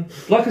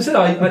 Like I said,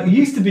 I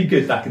used to be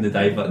good back in the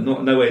day, but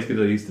no way as good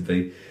as I used to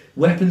be.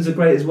 Weapons are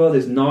great as well.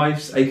 There's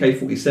knives,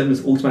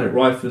 AK-47s, automatic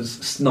rifles,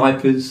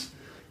 snipers.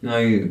 You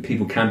know,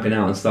 people camping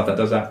out and stuff. That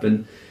does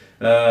happen.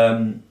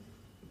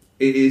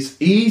 It is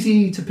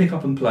easy to pick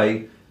up and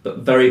play, but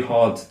very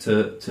hard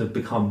to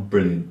become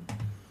brilliant.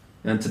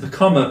 And to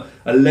become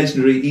a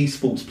legendary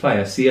esports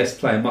player, CS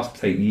player, must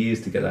take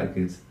years to get that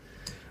good.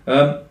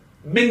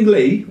 Ming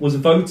Lee was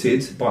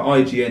voted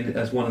by IGN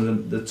as one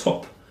of the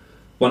top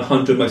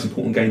 100 most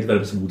important game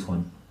developers of all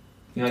time.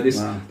 You know,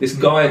 this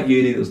guy at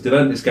uni that was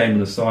developing this game on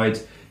the side,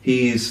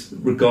 he is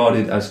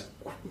regarded as,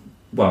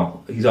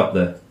 well, he's up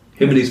there.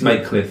 Him and his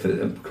mate Cliff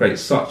create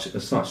such an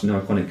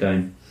iconic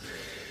game.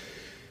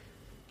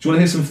 Do you want to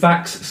hear some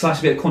facts /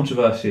 a bit of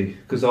controversy?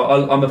 Because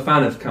I'm a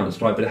fan of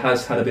Counter-Strike, but it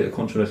has had a bit of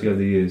controversy over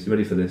the years. You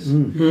ready for this?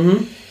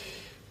 Mm-hmm.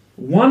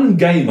 One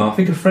gamer, I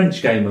think a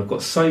French gamer,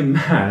 got so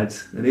mad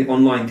in the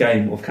online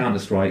game of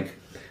Counter-Strike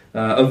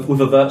with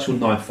a virtual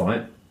knife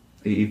fight.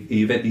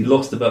 He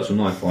lost the virtual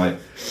knife fight,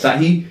 that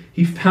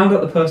he found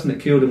out the person that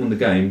killed him on the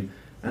game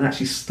and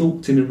actually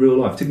stalked him in real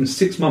life. It took him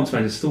 6 months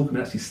to stalk him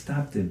and actually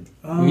stabbed him.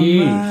 Oh,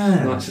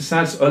 man. Like, it's a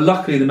sad.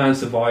 Luckily, the man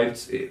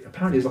survived.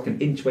 Apparently, it was like an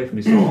inch away from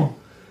his heart.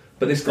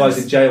 But this guy's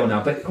in jail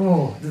now. But the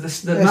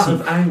amount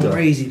of anger.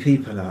 Crazy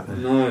people out there.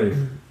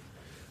 No.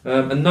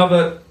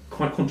 Another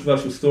quite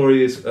controversial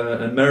story is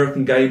an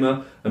American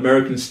gamer,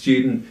 American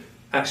student,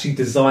 actually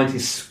designed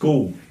his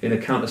school in a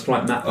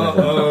Counter-Strike map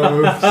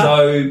level.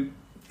 So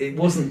it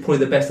wasn't probably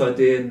the best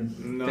idea, and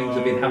things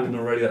have been happening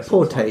already. That's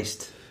poor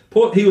taste.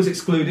 He was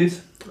excluded.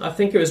 I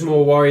think it was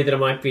more worried that it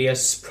might be a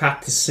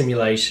practice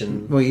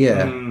simulation. Well,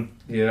 yeah.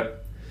 Yeah.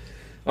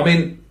 I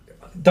mean,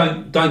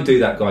 don't do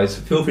that, guys.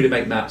 Feel free to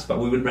make maps, but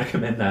we wouldn't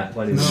recommend that.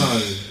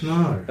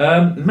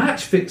 No.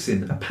 Match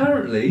fixing.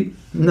 Apparently...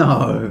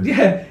 No.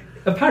 Yeah.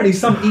 Apparently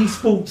some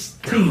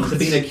esports teams have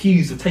been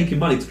accused of taking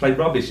money to play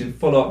rubbish in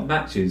follow-up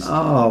matches.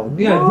 Oh,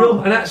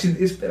 yeah, and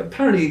actually,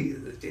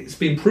 it's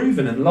been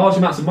proven, and large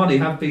amounts of money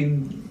have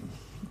been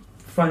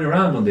thrown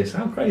around on this.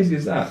 How crazy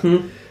is that?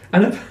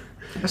 And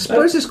I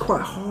suppose it's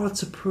quite hard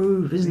to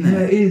prove, isn't it? Yeah,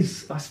 it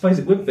is. I suppose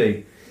it would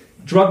be.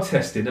 Drug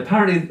testing.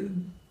 Apparently,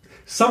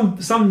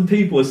 some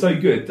people are so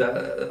good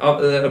that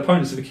their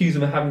opponents have accused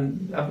them of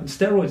having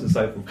steroids and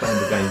so forth playing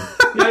the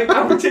game.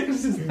 How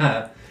ridiculous is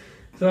that?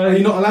 So, are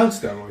you not allowed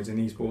steroids in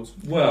esports?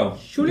 Well,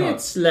 surely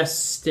it's less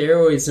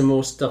steroids and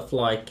more stuff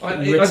like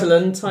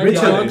Ritalin type Ritalin,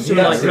 drugs, to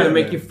like kind of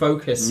make you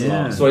focus.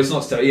 Yeah. So it's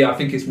not steroids. Yeah, I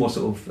think it's more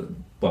sort of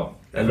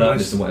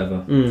alertness and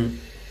whatever.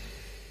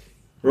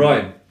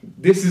 Right.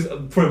 This is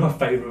probably my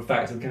favourite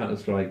fact of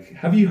Counter-Strike.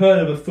 Have you heard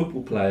of a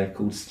football player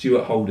called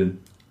Stuart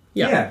Holden?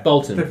 Yeah,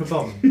 Bolton. Clifford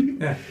Bolton.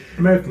 Yeah,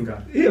 American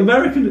guy. Yeah,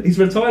 American. He's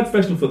a retired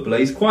professional footballer.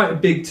 He's quite a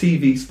big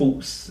TV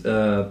sports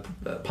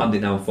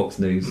pundit now on Fox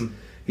News.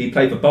 He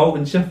played for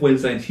Bolton, Sheffield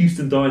Wednesday and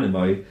Houston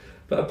Dynamo.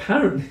 But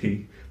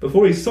apparently,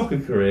 before his soccer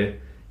career,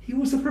 he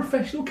was a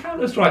professional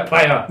Counter-Strike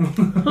player.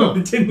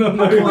 I did not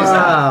know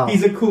that.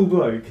 He's a cool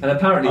bloke. And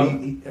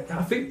apparently,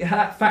 I think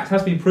that fact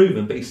has been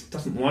proven, but he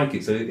doesn't like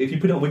it. So if you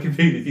put it on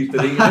Wikipedia, he keeps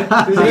deleting it.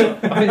 I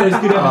think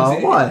there's good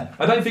evidence. Why?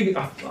 I don't think...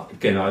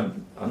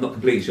 Again, I'm not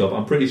completely sure, but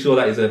I'm pretty sure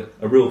that is a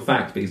real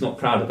fact, but he's not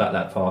proud about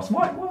that pass.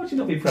 Why would you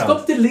not be proud?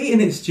 Stop deleting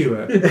it,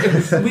 Stuart.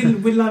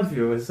 we love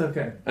you. It's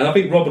okay. And I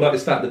think Rob would like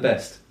this fact the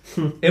best.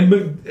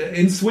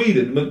 In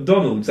Sweden,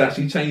 McDonald's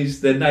actually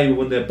changed their name of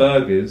one of their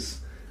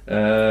burgers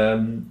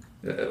after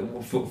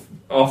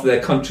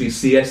their country's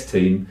CS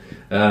team.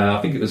 I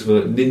think it was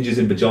for Ninjas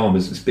in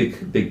Pyjamas, this big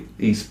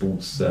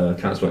esports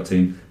Counter-Strike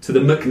team, to the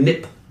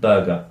McNip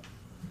burger.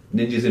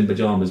 Ninjas in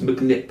Pyjamas,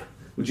 McNip.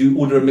 Would you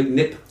order a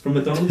McNip from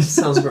McDonald's?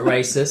 Sounds a bit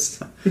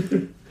racist.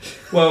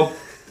 Well,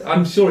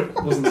 I'm sure it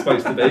wasn't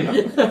supposed to be.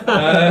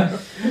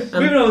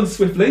 Moving on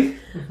swiftly.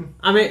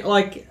 I mean,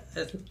 like,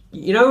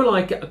 you know,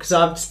 like, because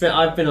I've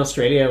been in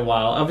Australia a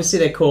while. Obviously,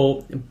 they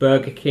call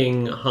Burger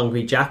King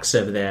Hungry Jacks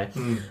over there,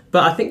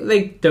 but I think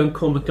they don't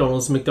call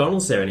McDonald's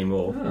there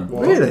anymore. Oh.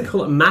 Really? They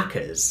call it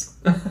Macca's.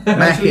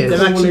 Macca's.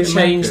 They've actually Macca's.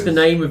 changed the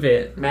name of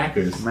it.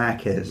 Macca's.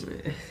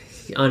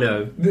 I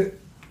know.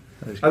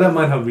 I don't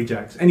mind Hungry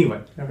Jacks.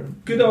 Anyway.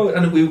 Good old,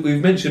 and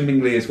we've mentioned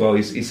Ming Lee as well.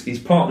 He's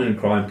partner in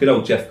crime. Good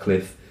old Jeff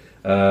Cliff.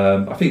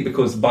 I think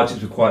because the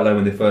budgets were quite low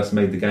when they first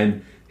made the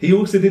game, he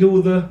also did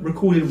all the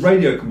recorded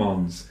radio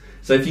commands.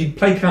 So if you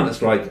play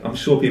Counter-Strike, I'm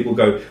sure people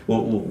go,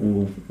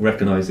 we'll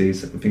recognise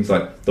these things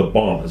like "the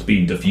bomb has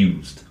been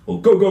defused" or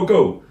 "go go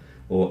go"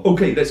 or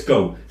 "okay, let's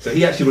go." So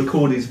he actually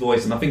recorded his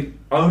voice, and I think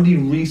only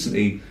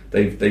recently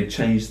they've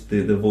changed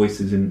the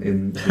voices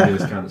in the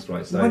newest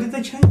Counter-Strike. So Why did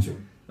they change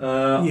them?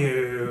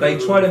 they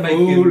try to make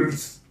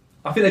it.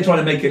 I think they try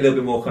to make it a little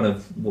bit more kind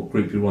of what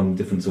group you're on,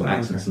 different sort of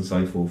accents and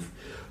so forth.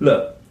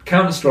 Look,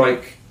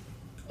 Counter-Strike.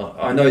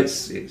 I know it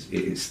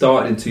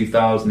started in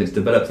 2000. It's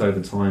developed over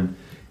time.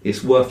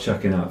 It's worth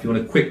checking out if you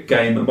want a quick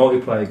game, a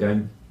multiplayer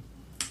game,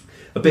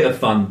 a bit of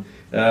fun.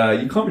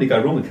 You can't really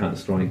go wrong with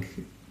Counter-Strike.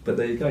 But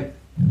there you go.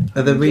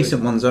 Are the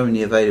recent ones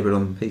only available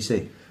on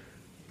PC?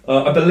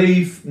 I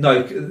believe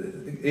no.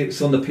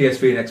 It's on the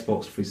PS3 and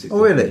Xbox 360.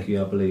 Oh, really?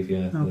 Yeah, I believe.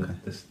 Yeah. Okay.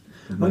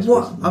 The most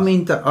What recent I ones.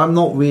 mean, I'm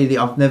not really.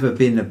 I've never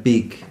been a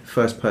big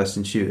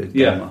first-person shooter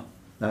gamer.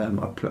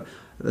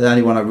 The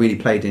only one I really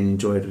played and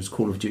enjoyed was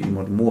Call of Duty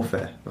Modern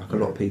Warfare, like a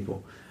lot of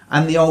people,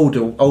 and the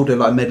older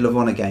like Medal of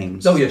Honor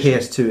games, Oh, yeah, sure.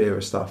 PS2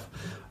 era stuff.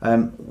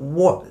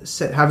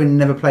 Having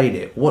never played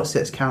it, what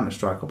sets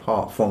Counter-Strike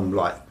apart from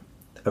like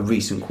a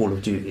recent Call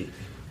of Duty?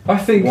 I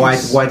think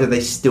Why do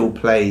they still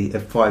play a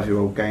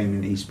 5-year-old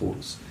game in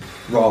esports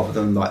rather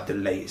than like the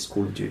latest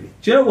Call of Duty?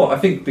 Do you know what? I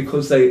think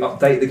because they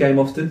update the game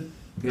often.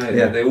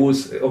 Yeah. They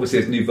always, obviously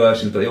there's new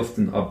versions, but they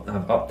often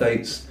have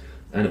updates,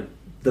 and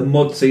the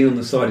mod scene on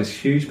the side is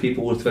huge.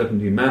 People always developing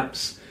new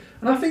maps,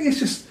 and I think it's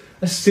just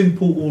a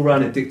simple,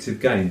 all-round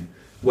addictive game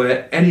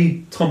where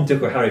any Tom,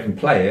 Dick, or Harry can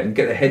play it and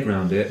get their head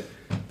around it.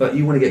 But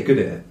you want to get good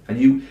at it,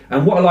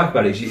 and what I like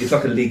about it is it's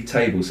like a league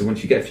table. So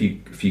once you get a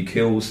few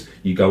kills,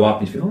 you go up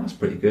and you think, oh, that's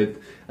pretty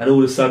good. And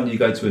all of a sudden you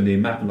go to a new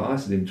map and like,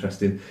 that's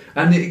interesting,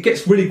 and it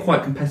gets really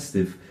quite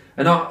competitive.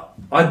 And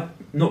I'm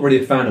not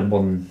really a fan of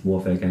modern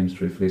warfare games,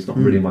 truthfully. It's not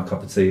really my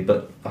cup of tea.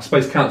 But I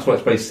suppose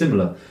Counter-Strike's very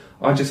similar.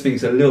 I just think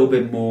it's a little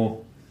bit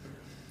more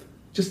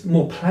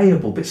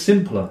playable, a bit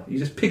simpler. You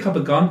just pick up a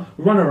gun,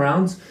 run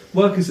around,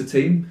 work as a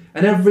team,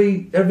 and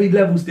every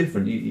level's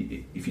different.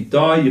 If you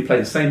die, you play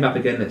the same map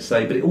again, let's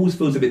say, but it always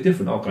feels a bit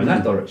different. I'll go in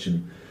that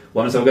direction.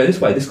 One is I'll go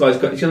this way. This guy's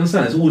got. You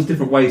understand? There's always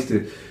different ways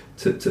to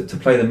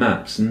play the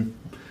maps, and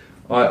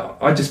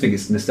I just think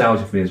it's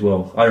nostalgia for me as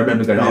well. I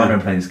remember going. I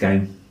remember playing this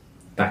game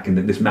back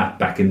in this map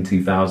back in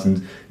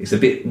 2000. It's a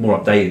bit more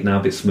updated now,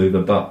 a bit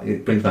smoother, but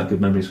it brings back good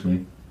memories for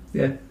me.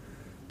 Yeah,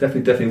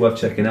 definitely worth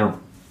checking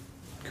out.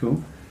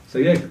 Cool. So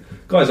yeah,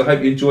 guys, I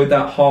hope you enjoyed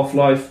that.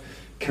 Half-Life,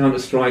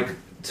 Counter-Strike,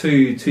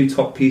 two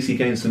top PC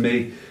games for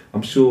me.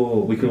 I'm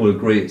sure we can all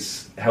agree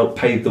it's helped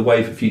pave the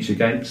way for future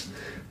games.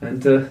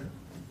 And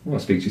I'll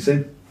speak to you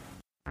soon.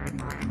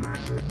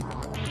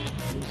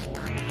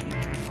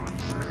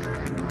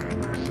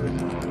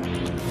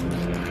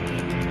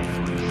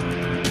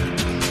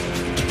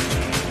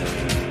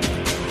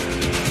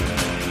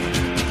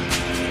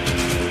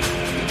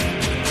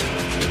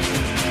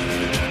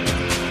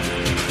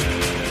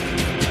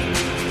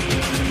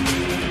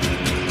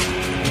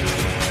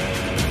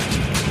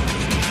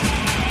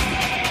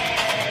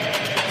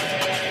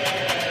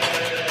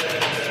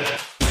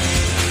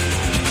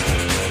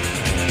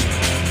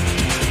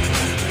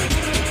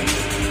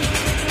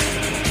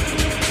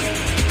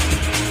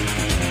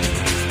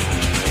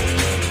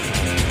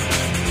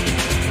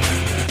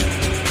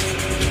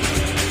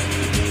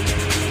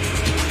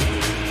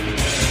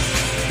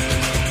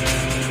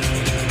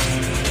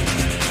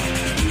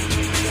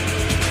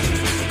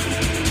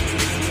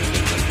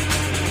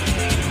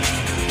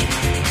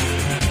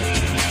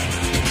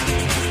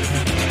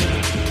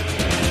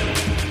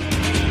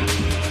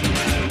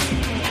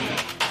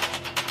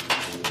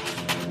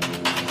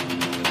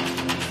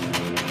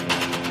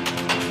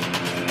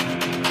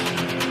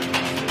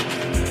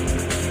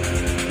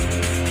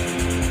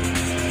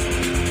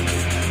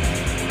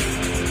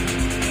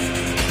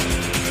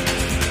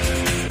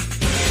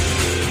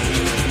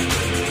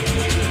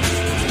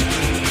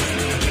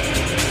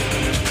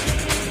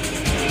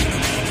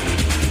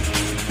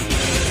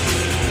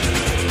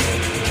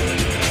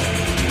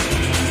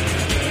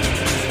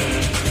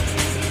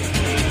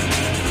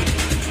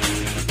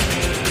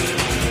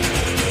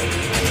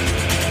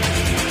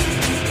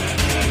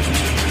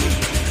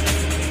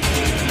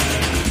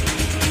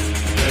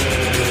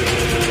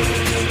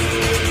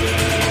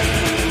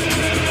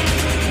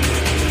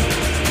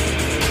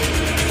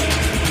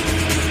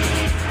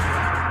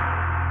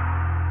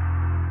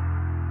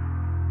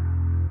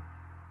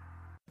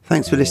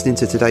 Thanks for listening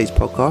to today's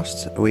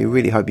podcast. We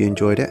really hope you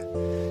enjoyed it.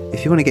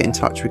 If you want to get in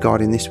touch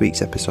regarding this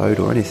week's episode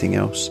or anything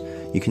else,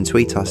 you can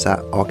tweet us at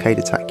Arcade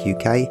Attack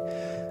UK,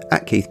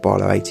 at Keith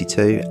Barlow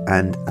 82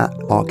 and at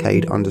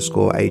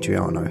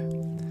arcade_Adriano.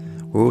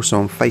 We're also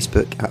on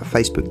Facebook at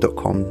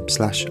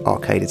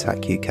facebook.com/Arcade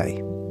Attack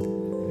UK.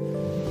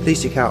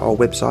 Please check out our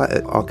website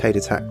at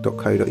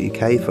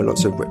arcadeattack.co.uk for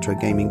lots of retro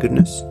gaming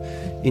goodness,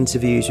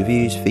 interviews,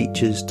 reviews,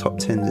 features, top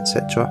 10s,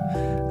 etc.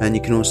 And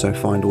you can also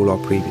find all our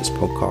previous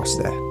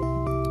podcasts there.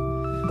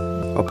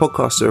 Our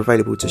podcasts are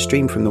available to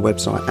stream from the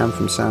website and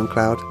from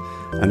SoundCloud,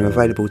 and are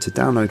available to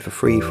download for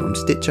free from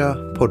Stitcher,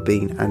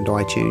 Podbean and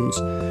iTunes,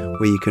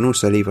 where you can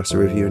also leave us a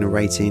review and a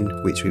rating,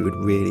 which we would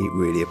really,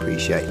 really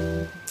appreciate.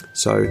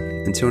 So,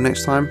 until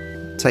next time,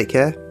 take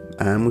care,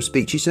 and we'll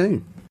speak to you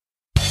soon.